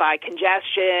impacted by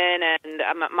congestion, and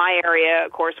my area,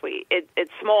 of course,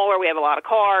 it's smaller. We have a lot of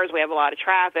cars, we have a lot of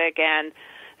traffic, and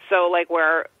so like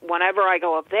whenever I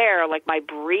go up there, like my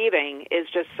breathing is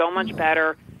just so much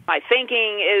better. My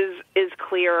thinking is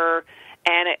clearer.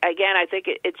 And again, I think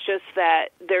it's just that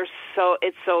it's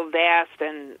so vast,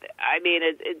 and I mean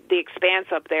the expanse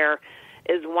up there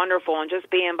is wonderful. And just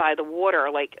being by the water,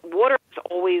 like water has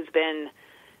always been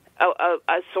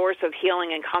a source of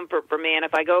healing and comfort for me. And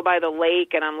if I go by the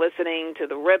lake and I'm listening to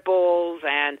the ripples,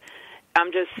 and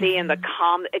I'm just seeing the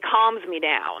calm. It calms me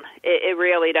down. It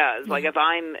really does. Like if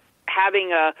I'm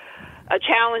having a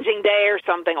challenging day or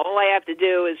something, all I have to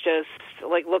do is just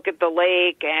like look at the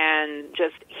lake and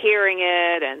just hearing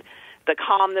it and the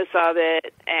calmness of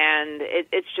it, and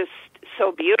it's just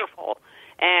so beautiful.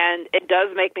 And it does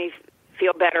make me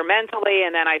feel better mentally,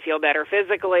 and then I feel better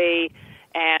physically.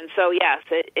 And so, yes,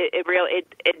 it really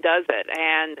does it.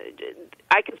 And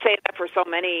I can say that for so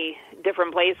many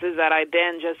different places that I've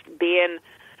been, just being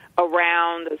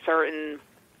around a certain,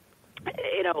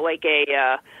 like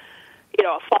a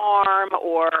farm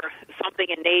or something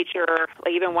in nature.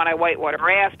 Like even when I whitewater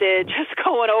rafted, just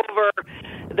going over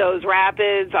those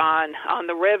rapids on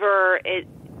the river, it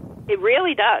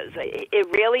really does. It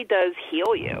really does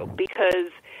heal you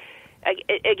because,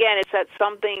 again, it's that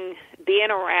something,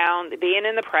 being around, being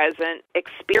in the present,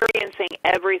 experiencing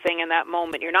everything in that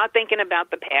moment. You're not thinking about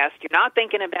the past. You're not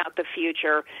thinking about the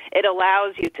future. It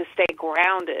allows you to stay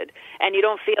grounded, and you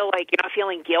don't feel like you're not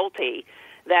feeling guilty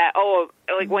that,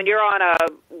 like when you're on a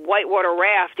whitewater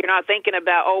raft, you're not thinking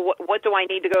about, what do I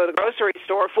need to go to the grocery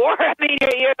store for? I mean,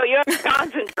 you have to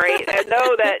concentrate and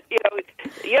know that,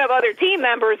 you have other team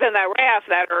members in that raft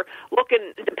that are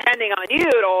looking, depending on you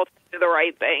to all do the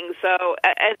right thing. So,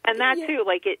 and that too,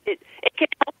 like it can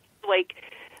help, like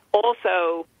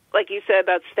also, like you said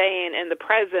about staying in the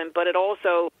present, but it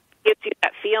also gives you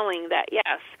that feeling that,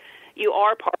 yes, you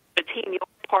are part of a team,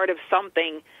 you're part of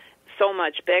something so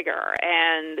much bigger.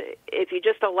 And if you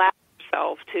just allow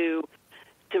yourself to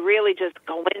really just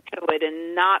go into it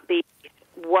and not be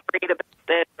worried about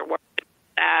this or worried about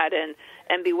that,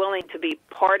 and be willing to be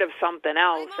part of something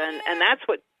else, and that's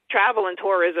what travel and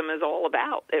tourism is all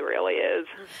about. It really is.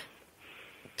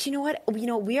 Do you know what?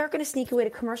 We are going to sneak away to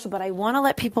commercial, but I want to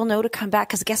let people know to come back,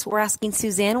 because guess what we're asking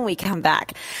Suzanne when we come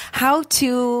back? How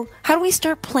do we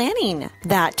start planning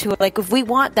that to, like, if we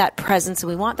want that presence and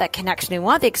we want that connection, we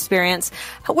want the experience,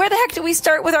 where the heck do we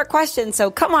start with our questions?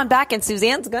 So come on back, and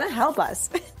Suzanne's going to help us.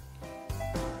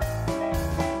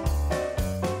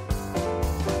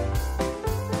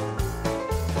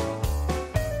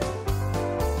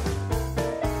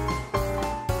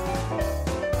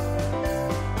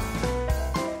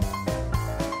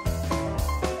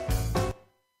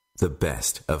 The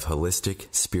best of holistic,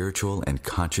 spiritual, and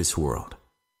conscious world.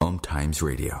 OMTimes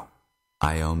Radio.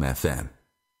 IOM FM.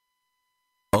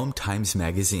 OMTimes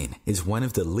Magazine is one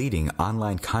of the leading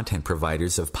online content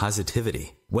providers of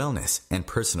positivity, wellness, and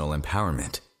personal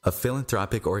empowerment. A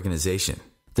philanthropic organization.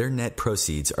 Their net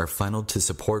proceeds are funneled to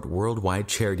support worldwide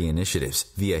charity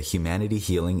initiatives via Humanity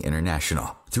Healing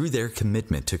International. Through their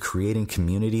commitment to creating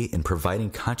community and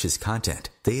providing conscious content,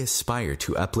 they aspire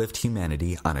to uplift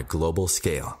humanity on a global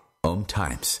scale.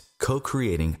 OMTimes,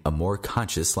 co-creating a more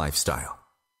conscious lifestyle.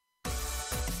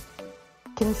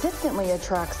 Consistently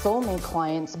attract soulmate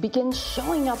clients. Begin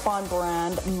showing up on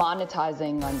brand,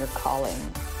 monetizing on your calling.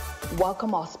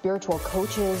 Welcome all spiritual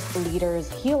coaches,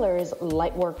 leaders, healers,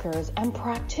 light workers, and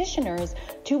practitioners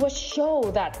to a show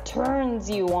that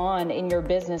turns you on in your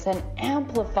business and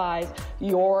amplifies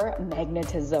your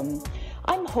magnetism.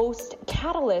 I'm host,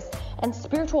 catalyst, and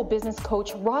spiritual business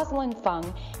coach Rosalind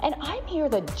Fung, and I'm here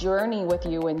to journey with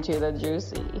you into the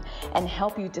juicy and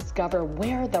help you discover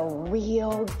where the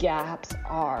real gaps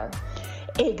are.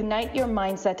 Ignite your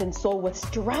mindset and soul with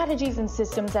strategies and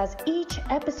systems as each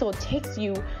episode takes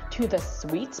you to the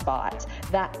sweet spot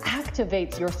that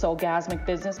activates your soulgasmic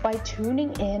business by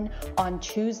tuning in on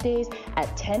Tuesdays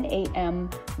at 10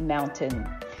 a.m. Mountain.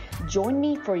 Join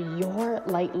me for your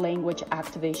light language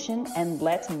activation, and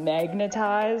let's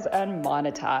magnetize and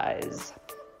monetize.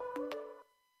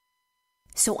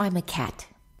 So I'm a cat,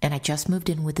 and I just moved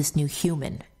in with this new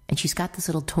human, and she's got this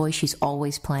little toy she's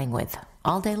always playing with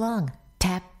all day long.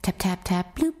 Tap, tap, tap,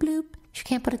 tap, bloop, bloop. She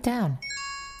can't put it down.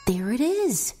 There it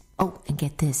is. Oh, and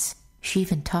get this. She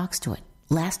even talks to it.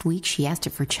 Last week, she asked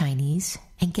it for Chinese,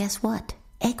 and guess what?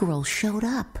 Egg rolls showed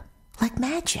up. Like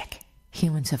magic.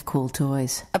 Humans have cool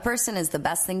toys. A person is the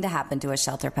best thing to happen to a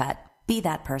shelter pet. Be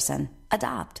that person.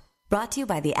 Adopt. Brought to you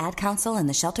by the Ad Council and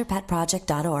the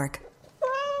ShelterPetProject.org.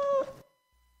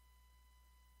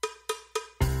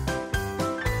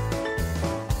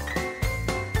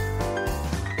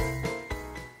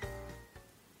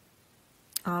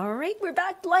 All right, we're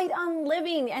back, Light on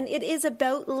Living, and it is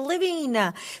about living.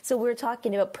 So we're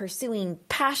talking about pursuing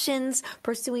passions,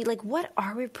 like what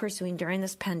are we pursuing during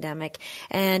this pandemic?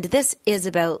 And this is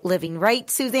about living, right,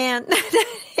 Suzanne?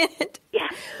 Yeah,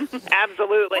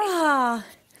 absolutely.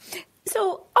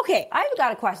 So, okay, I've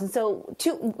got a question. I'm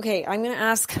going to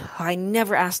ask, I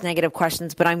never ask negative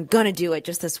questions, but I'm going to do it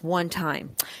just this one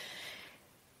time.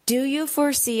 Do you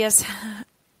foresee us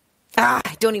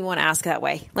I don't even want to ask that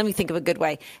way. Let me think of a good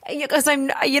way. Because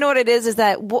you know what it is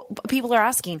that people are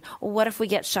asking, what if we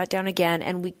get shut down again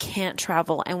and we can't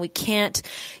travel and we can't,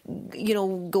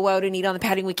 go out and eat on the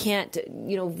patio. We can't,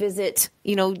 visit,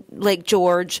 Lake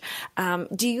George.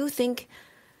 Do you think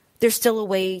there's still a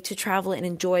way to travel and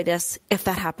enjoy this if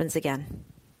that happens again?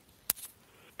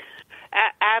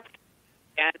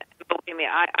 And believe me,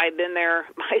 I've been there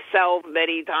myself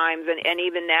many times, and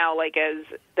even now, like as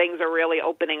things are really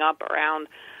opening up around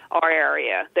our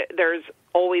area, there's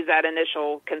always that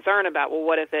initial concern about, well,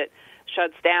 what if it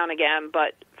shuts down again?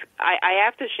 But I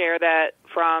have to share that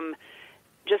from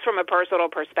a personal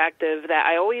perspective, that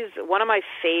one of my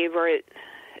favorite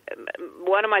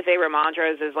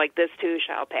mantras is like, this too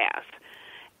shall pass.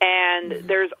 And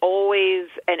there's always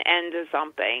an end to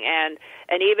something, and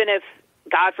even if,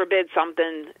 God forbid,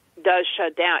 something does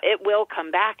shut down, it will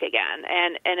come back again.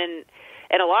 And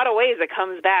in a lot of ways, it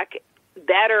comes back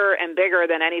better and bigger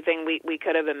than anything we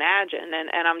could have imagined.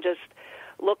 And I'm just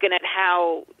looking at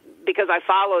how, because I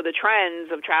follow the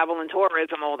trends of travel and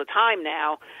tourism all the time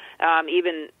now,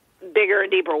 even bigger and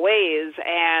deeper ways,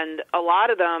 and a lot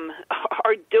of them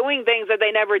are doing things that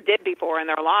they never did before in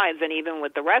their lives. And even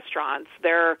with the restaurants,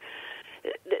 they're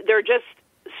just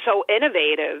so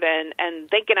innovative and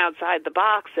thinking outside the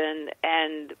box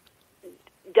and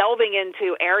delving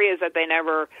into areas that they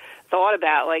never thought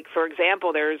about. Like, for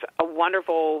example, there's a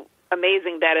wonderful,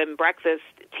 amazing bed and breakfast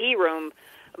tea room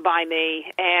by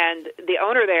me, and the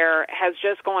owner there has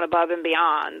just gone above and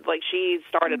beyond. Like, she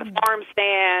started a farm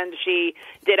stand, she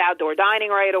did outdoor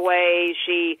dining right away,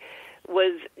 she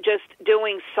was just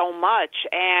doing so much,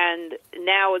 and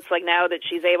now it's like, now that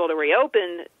she's able to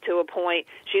reopen to a point,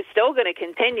 she's still going to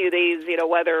continue these,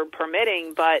 weather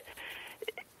permitting, but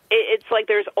it's like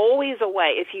there's always a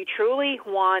way. If you truly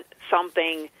want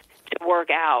something to work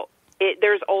out,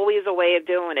 there's always a way of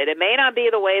doing it. It may not be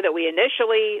the way that we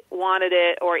initially wanted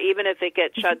it, or even if it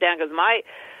gets shut down, because my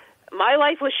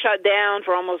life was shut down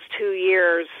for almost 2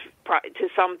 years to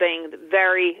something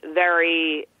very,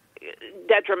 very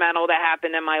detrimental that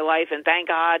happened in my life, and thank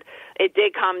God it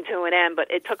did come to an end. But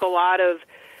it took a lot of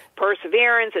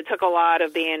perseverance, it took a lot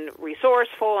of being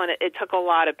resourceful, and it took a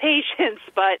lot of patience,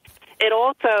 but it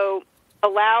also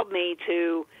allowed me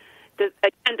to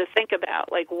think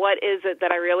about, like, what is it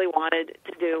that I really wanted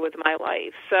to do with my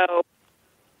life. So,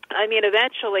 I mean,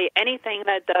 eventually anything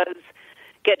that does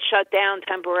get shut down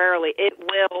temporarily, it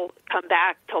will come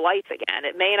back to life again.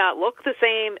 It may not look the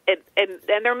same, and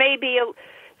there may be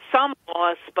some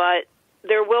loss, but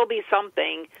there will be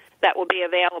something that will be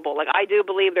available. Like, I do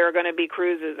believe there are going to be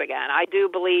cruises again. I do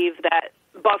believe that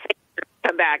buffets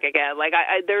come back again. Like,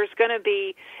 there's going to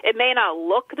be, it may not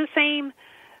look the same,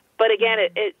 but again,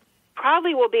 it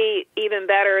probably will be even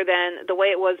better than the way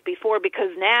it was before, because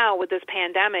now with this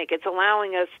pandemic, it's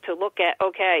allowing us to look at,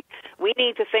 okay, we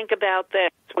need to think about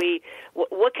this.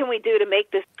 What can we do to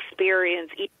make this experience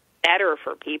even better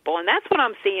for people? And that's what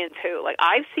I'm seeing too. Like,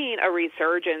 I've seen a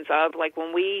resurgence of, like,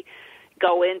 when we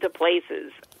go into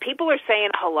places, people are saying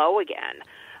hello again.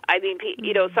 I mean,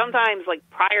 sometimes, like,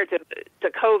 prior to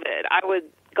COVID, I would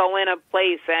go in a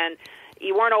place and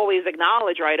you weren't always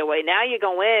acknowledged right away. Now you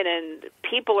go in and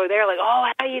people are there like, oh,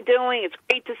 how are you doing? It's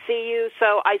great to see you.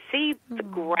 So I see the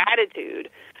gratitude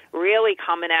really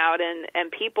coming out, and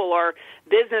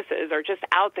businesses are just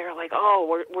out there like,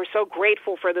 oh, we're so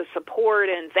grateful for the support,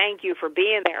 and thank you for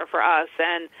being there for us.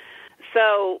 And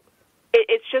so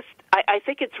it's just, I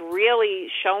think it's really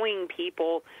showing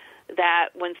people that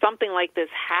when something like this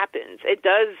happens, it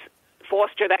does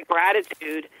foster that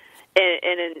gratitude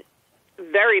in a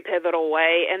very pivotal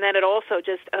way. And then it also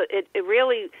just, it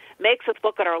really makes us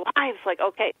look at our lives like,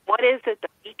 okay, what is it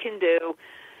that we can do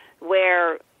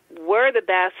where we're the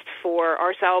best for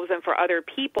ourselves and for other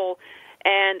people,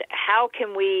 and how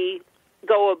can we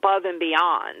go above and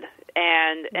beyond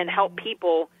and help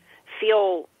people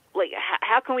feel like,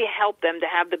 how can we help them to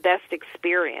have the best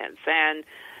experience? And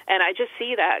I just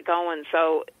see that going.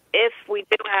 So if we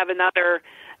do have another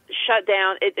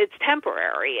shutdown, it's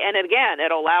temporary, and again,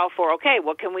 it'll allow for, okay,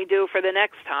 what can we do for the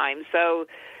next time? So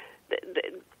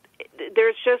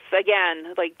there's just,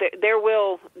 again, like, there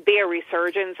will be a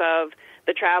resurgence of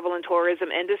the travel and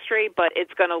tourism industry, but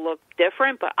it's going to look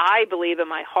different. But I believe in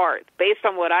my heart, based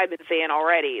on what I've been seeing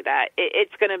already, that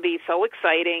it's going to be so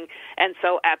exciting and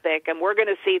so epic, and we're going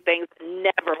to see things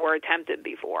never were attempted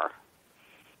before.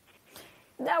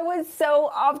 That was so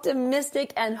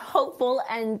optimistic and hopeful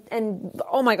and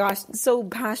oh my gosh, so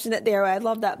passionate there. I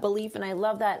love that belief, and I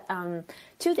love that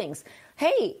two things.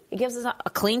 hey, it gives us a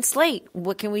clean slate.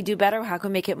 What can we do better? How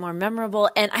can we make it more memorable?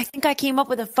 And I think I came up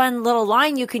with a fun little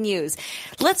line you can use.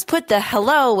 Let's put the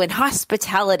hello in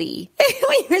hospitality.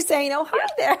 When you're saying, oh, hi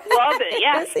there. Love it,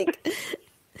 yes.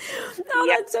 Oh,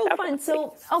 that's so fun.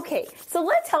 So, okay, so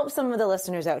let's help some of the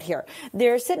listeners out here.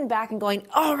 They're sitting back and going,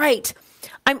 all right,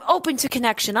 I'm open to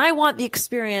connection. I want the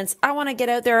experience. I want to get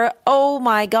out there. Oh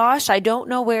my gosh, I don't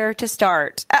know where to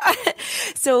start.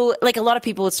 So like a lot of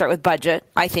people would start with budget,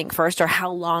 I think, first, or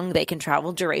how long they can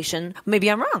travel, duration. Maybe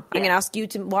I'm wrong. I'm going to ask you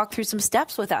to walk through some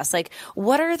steps with us. Like,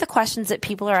 what are the questions that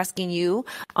people are asking you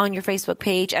on your Facebook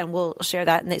page? And we'll share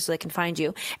that so they can find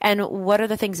you. And what are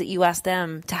the things that you ask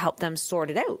them to help them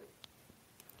sort it out?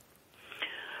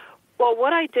 Well,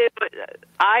 what I do,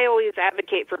 I always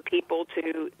advocate for people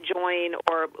to join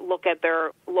or look at their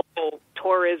local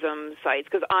tourism sites,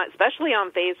 because especially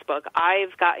on Facebook,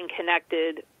 I've gotten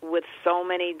connected with so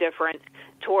many different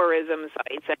tourism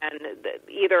sites, and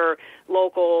either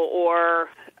local or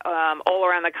all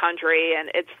around the country.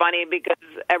 And it's funny because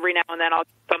every now and then I'll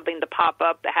get something to pop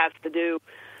up that has to do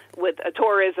with a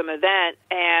tourism event,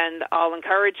 and I'll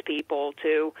encourage people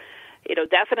to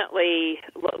definitely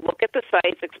look at the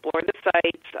sites, explore the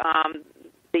sites.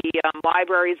 The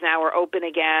libraries now are open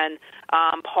again.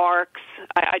 Parks.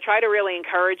 I try to really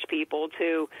encourage people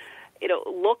to,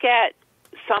 look at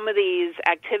some of these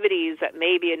activities that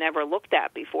maybe you never looked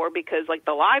at before, because like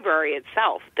the library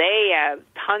itself, they have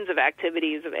tons of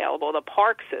activities available. The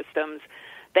park systems,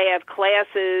 they have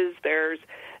classes. There's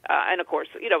and of course,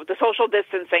 the social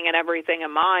distancing and everything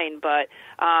in mind, but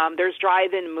there's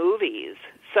drive-in movies.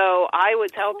 So I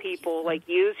would tell people, like,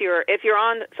 if you're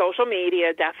on social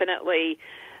media, definitely,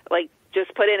 like,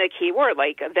 just put in a keyword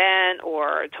like event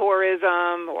or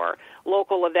tourism or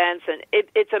local events, and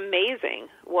it's amazing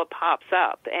what pops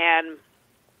up. And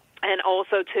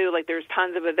also, too, like, there's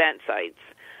tons of event sites.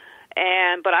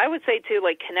 But I would say, too,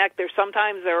 like, connect.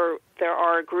 Sometimes there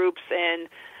are groups in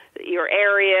your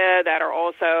area that are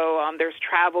also, there's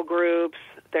travel groups.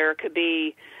 There could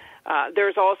be,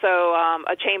 there's also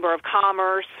a chamber of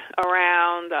commerce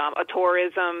around, a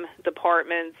tourism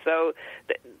department. So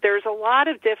there's a lot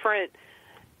of different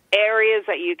areas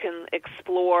that you can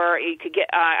explore. You could get.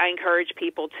 I encourage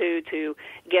people to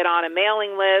get on a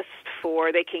mailing list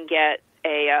they can get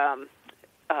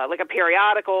like a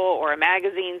periodical or a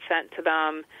magazine sent to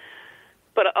them.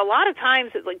 But a lot of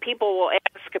times, like, people will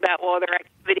ask about other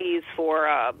activities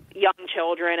for young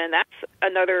children, and that's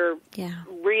another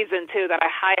reason too that I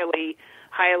highly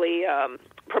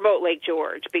promote Lake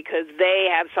George, because they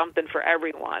have something for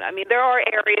everyone. I mean, there are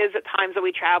areas at times that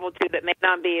we travel to that may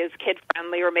not be as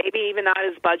kid-friendly or maybe even not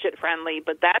as budget-friendly,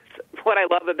 but that's what I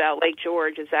love about Lake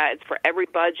George, is that it's for every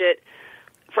budget,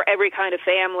 for every kind of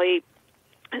family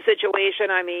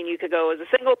situation. I mean, you could go as a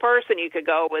single person, you could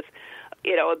go with,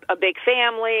 a big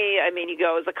family. I mean, you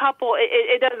go as a couple.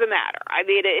 It doesn't matter. I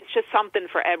mean, it's just something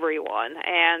for everyone,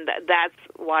 and that's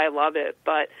why I love it.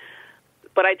 But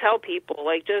I tell people,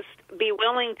 like, just be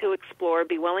willing to explore,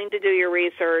 be willing to do your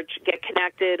research, get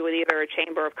connected with either a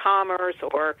chamber of commerce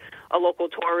or a local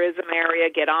tourism area,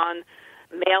 get on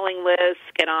mailing lists,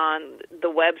 get on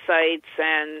the websites,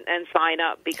 and sign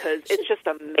up, because it's just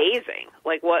amazing,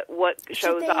 like what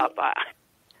shows up.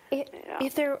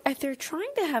 If they're trying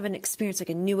to have an experience, like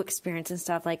a new experience and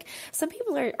stuff, like some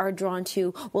people are drawn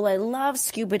to, well, I love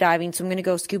scuba diving, so I'm going to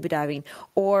go scuba diving.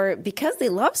 Or because they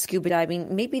love scuba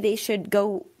diving, maybe they should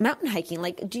go mountain hiking.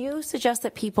 Like, do you suggest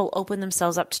that people open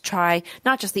themselves up to try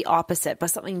not just the opposite,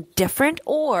 but something different,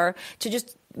 or to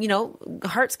just,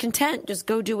 heart's content, just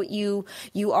go do what you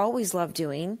always love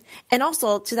doing? And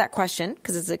also to that question,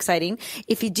 because it's exciting,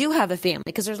 if you do have a family,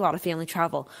 because there's a lot of family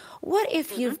travel, what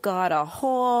if you've got a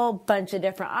whole bunch of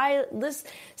different,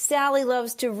 Sally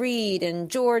loves to read, and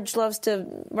George loves to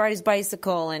ride his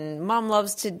bicycle, and mom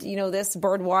loves to, this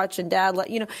bird watch, and dad,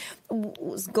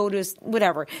 go to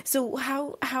whatever. So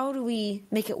how do we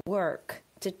make it work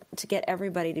to get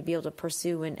everybody to be able to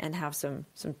pursue and have some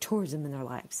tourism in their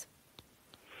lives?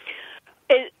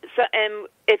 And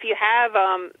if you have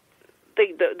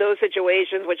those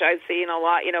situations, which I've seen a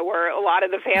lot, where a lot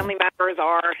of the family members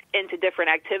are into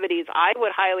different activities, I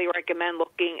would highly recommend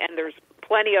looking, and there's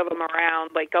plenty of them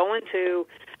around, like going to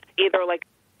either like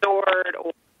a resort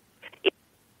or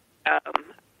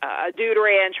a dude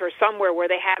ranch or somewhere where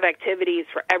they have activities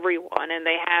for everyone, and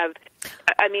they have,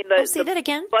 say that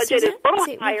again, budget Susan? is a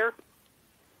little higher.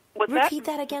 Repeat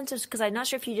that again, because I'm not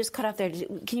sure if you just cut off there.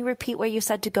 Can you repeat where you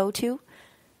said to go to?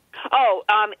 Oh,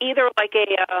 either like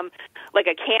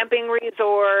a camping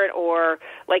resort or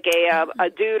like a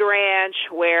dude ranch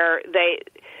where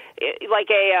like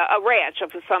a ranch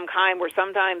of some kind, where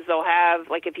sometimes they'll have,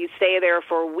 like, if you stay there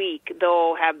for a week,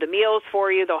 they'll have the meals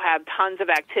for you, they'll have tons of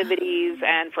activities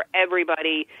and for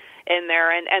everybody in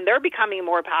there, and they're becoming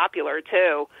more popular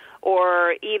too.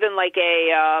 Or even like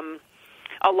a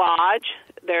lodge,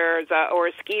 or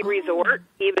a ski resort,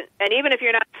 even if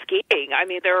you're not skiing, I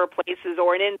mean, there are places,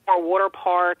 or an indoor water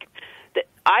park. That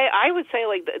I would say,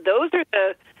 like, those are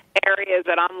the areas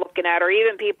that I'm looking at, or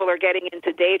even people are getting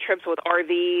into day trips with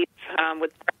RVs,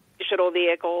 with recreational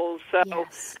vehicles. So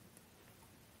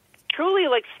truly,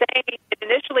 like, staying, it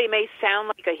initially may sound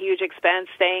like a huge expense,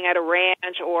 staying at a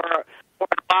ranch or a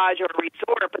lodge or a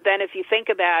resort, but then if you think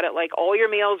about it, like, all your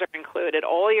meals are included,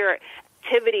 all your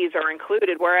activities are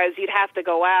included, whereas you'd have to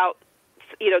go out,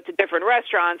 to different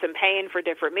restaurants and paying for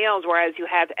different meals, whereas you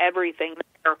have everything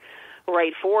there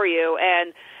right for you.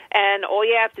 And all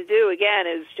you have to do, again,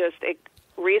 is just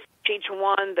research each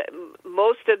one.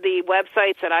 Most of the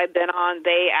websites that I've been on,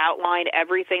 they outline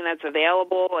everything that's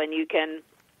available, and you can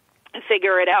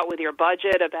figure it out with your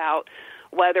budget about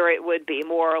whether it would be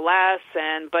more or less.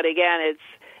 But again,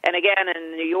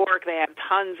 in New York, they have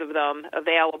tons of them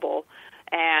available.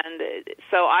 And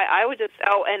so I would just,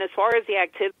 and as far as the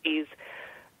activities,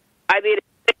 I mean,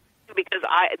 because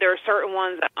there are certain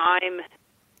ones that I'm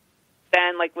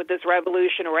then, like with this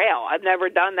Revolution Rail, I've never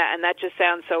done that, and that just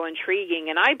sounds so intriguing.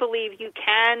 And I believe you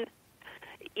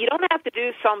don't have to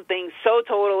do something so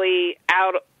totally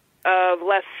out of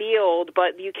left field,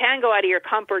 but you can go out of your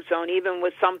comfort zone even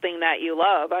with something that you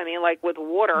love. I mean, like with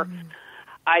water,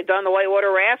 I've done the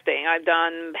whitewater rafting, I've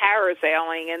done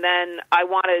parasailing, and then I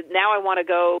want to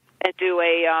go and do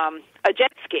a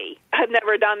jet ski. I've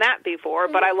never done that before,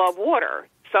 but I love water.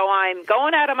 So I'm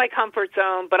going out of my comfort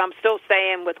zone, but I'm still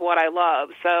staying with what I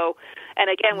love. So, and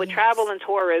again, with travel and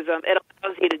tourism, it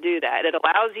allows you to do that. It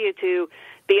allows you to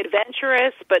be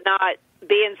adventurous, but not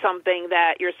be in something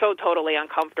that you're so totally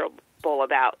uncomfortable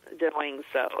about doing.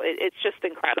 So it's just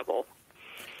incredible.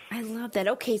 I love that.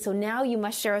 Okay, so now you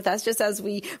must share with us, just as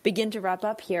we begin to wrap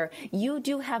up here, you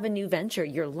do have a new venture.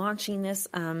 You're launching this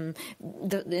in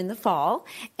the fall.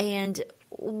 And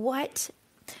what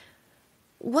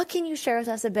can you share with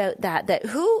us about that?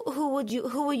 Who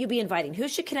will you be inviting? Who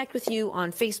should connect with you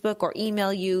on Facebook or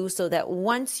email you so that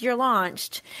once you're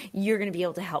launched, you're going to be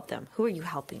able to help them? Who are you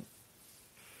helping?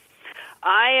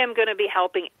 I am going to be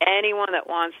helping anyone that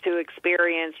wants to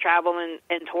experience travel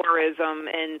and tourism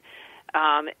in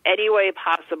any way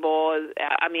possible.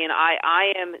 I mean,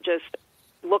 I am just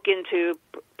looking to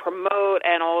promote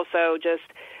and also just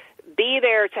be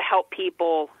there to help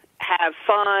people have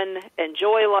fun,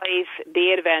 enjoy life,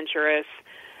 be adventurous,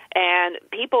 and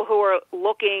people who are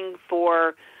looking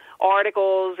for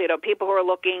articles, people who are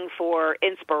looking for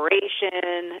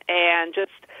inspiration and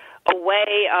just a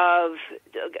way of,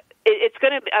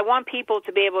 I want people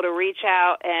to be able to reach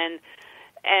out and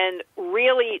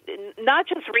really not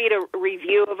just read a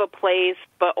review of a place,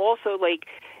 but also like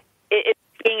it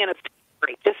being in a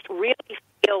story, just really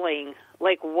feeling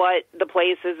like what the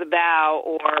place is about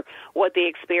or what the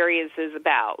experience is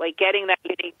about, like getting that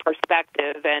unique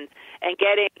perspective and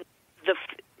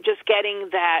getting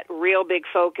that real big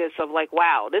focus of like,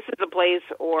 wow, this is a place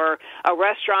or a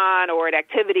restaurant or an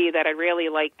activity that I really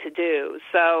like to do.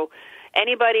 So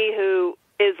anybody who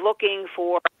is looking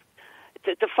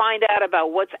to find out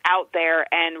about what's out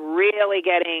there and really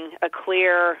getting a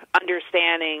clear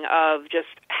understanding of just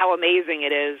how amazing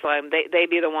it is, they'd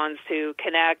be the ones to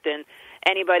connect. And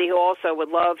anybody who also would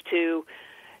love to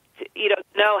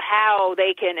know how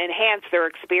they can enhance their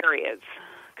experience,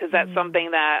 because that's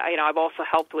something that I've also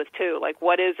helped with too. Like,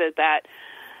 what is it that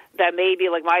maybe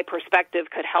like my perspective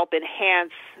could help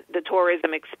enhance the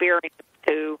tourism experience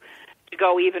to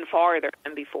go even farther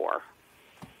than before.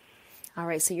 All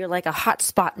right, so you're like a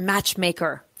hotspot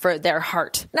matchmaker for their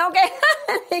heart. Okay,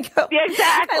 there you go. Yeah,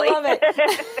 exactly. I love it.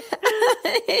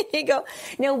 There you go.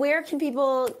 Now, where can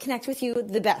people connect with you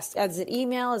the best? Is it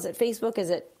email? Is it Facebook? Is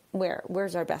it where?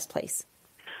 Where's our best place?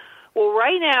 Well,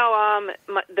 right now,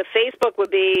 the Facebook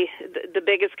would be the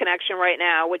biggest connection right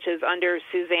now, which is under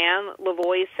Suzanne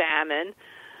Lavoie Sammon.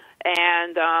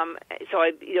 And so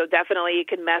definitely you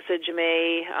can message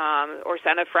me or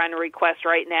send a friend request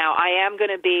right now. I am going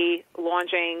to be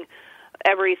launching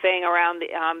everything around the,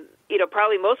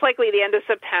 probably most likely the end of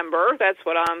September. That's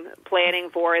what I'm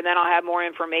planning for, and then I'll have more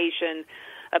information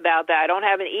about that. I don't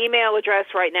have an email address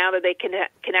right now that they can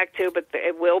connect to, but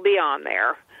it will be on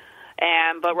there.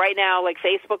 But right now, like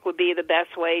Facebook would be the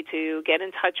best way to get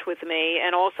in touch with me.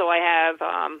 And also I have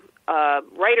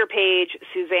writer page,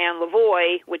 Suzanne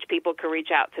Lavoie, which people can reach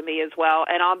out to me as well.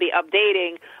 And I'll be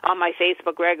updating on my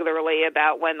Facebook regularly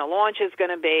about when the launch is going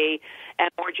to be and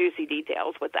more juicy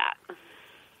details with that.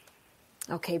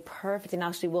 Okay, perfect. And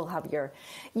actually, we'll have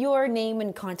your name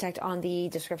and contact on the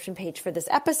description page for this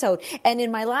episode. And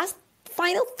in my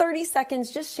final 30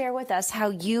 seconds, just share with us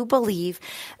how you believe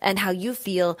and how you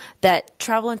feel that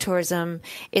travel and tourism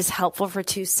is helpful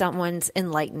to someone's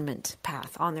enlightenment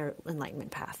path, on their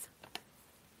enlightenment path.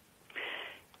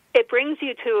 It brings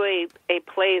you to a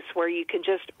place where you can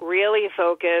just really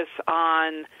focus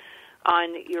on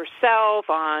yourself,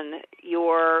 on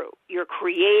your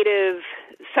creative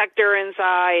sector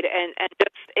inside, and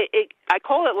just I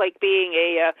call it like being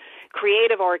a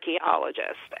creative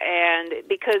archaeologist, and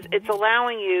because it's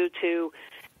allowing you to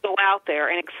go out there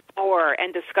and explore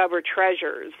and discover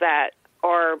treasures that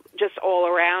are just all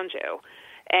around you.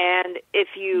 And if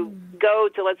you go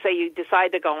to, let's say you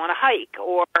decide to go on a hike,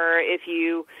 or if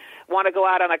you want to go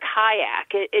out on a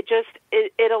kayak,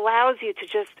 it allows you to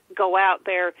just go out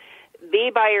there,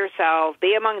 be by yourself,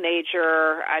 be among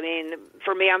nature. I mean,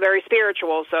 for me, I'm very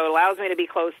spiritual, so it allows me to be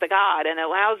close to God, and it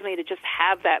allows me to just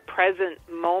have that present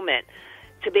moment,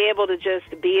 to be able to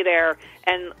just be there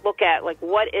and look at, like,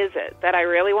 what is it that I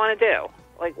really want to do?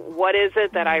 Like, what is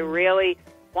it that I really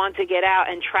want to get out?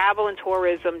 And travel and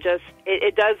tourism just,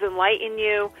 it does enlighten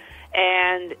you,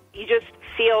 and you just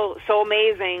feel so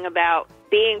amazing about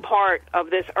being part of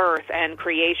this earth and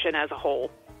creation as a whole.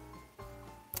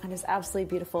 That is absolutely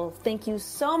beautiful. Thank you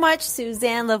so much,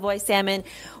 Suzanne Lavoie Sammon.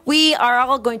 We are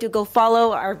all going to go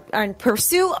follow and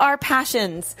pursue our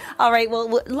passions. All right.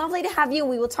 Well, lovely to have you.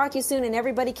 We will talk to you soon, and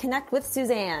everybody connect with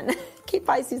Suzanne. Okay.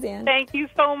 Bye, Suzanne. Thank you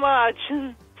so much.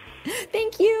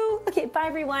 Thank you. Okay. Bye,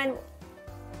 everyone.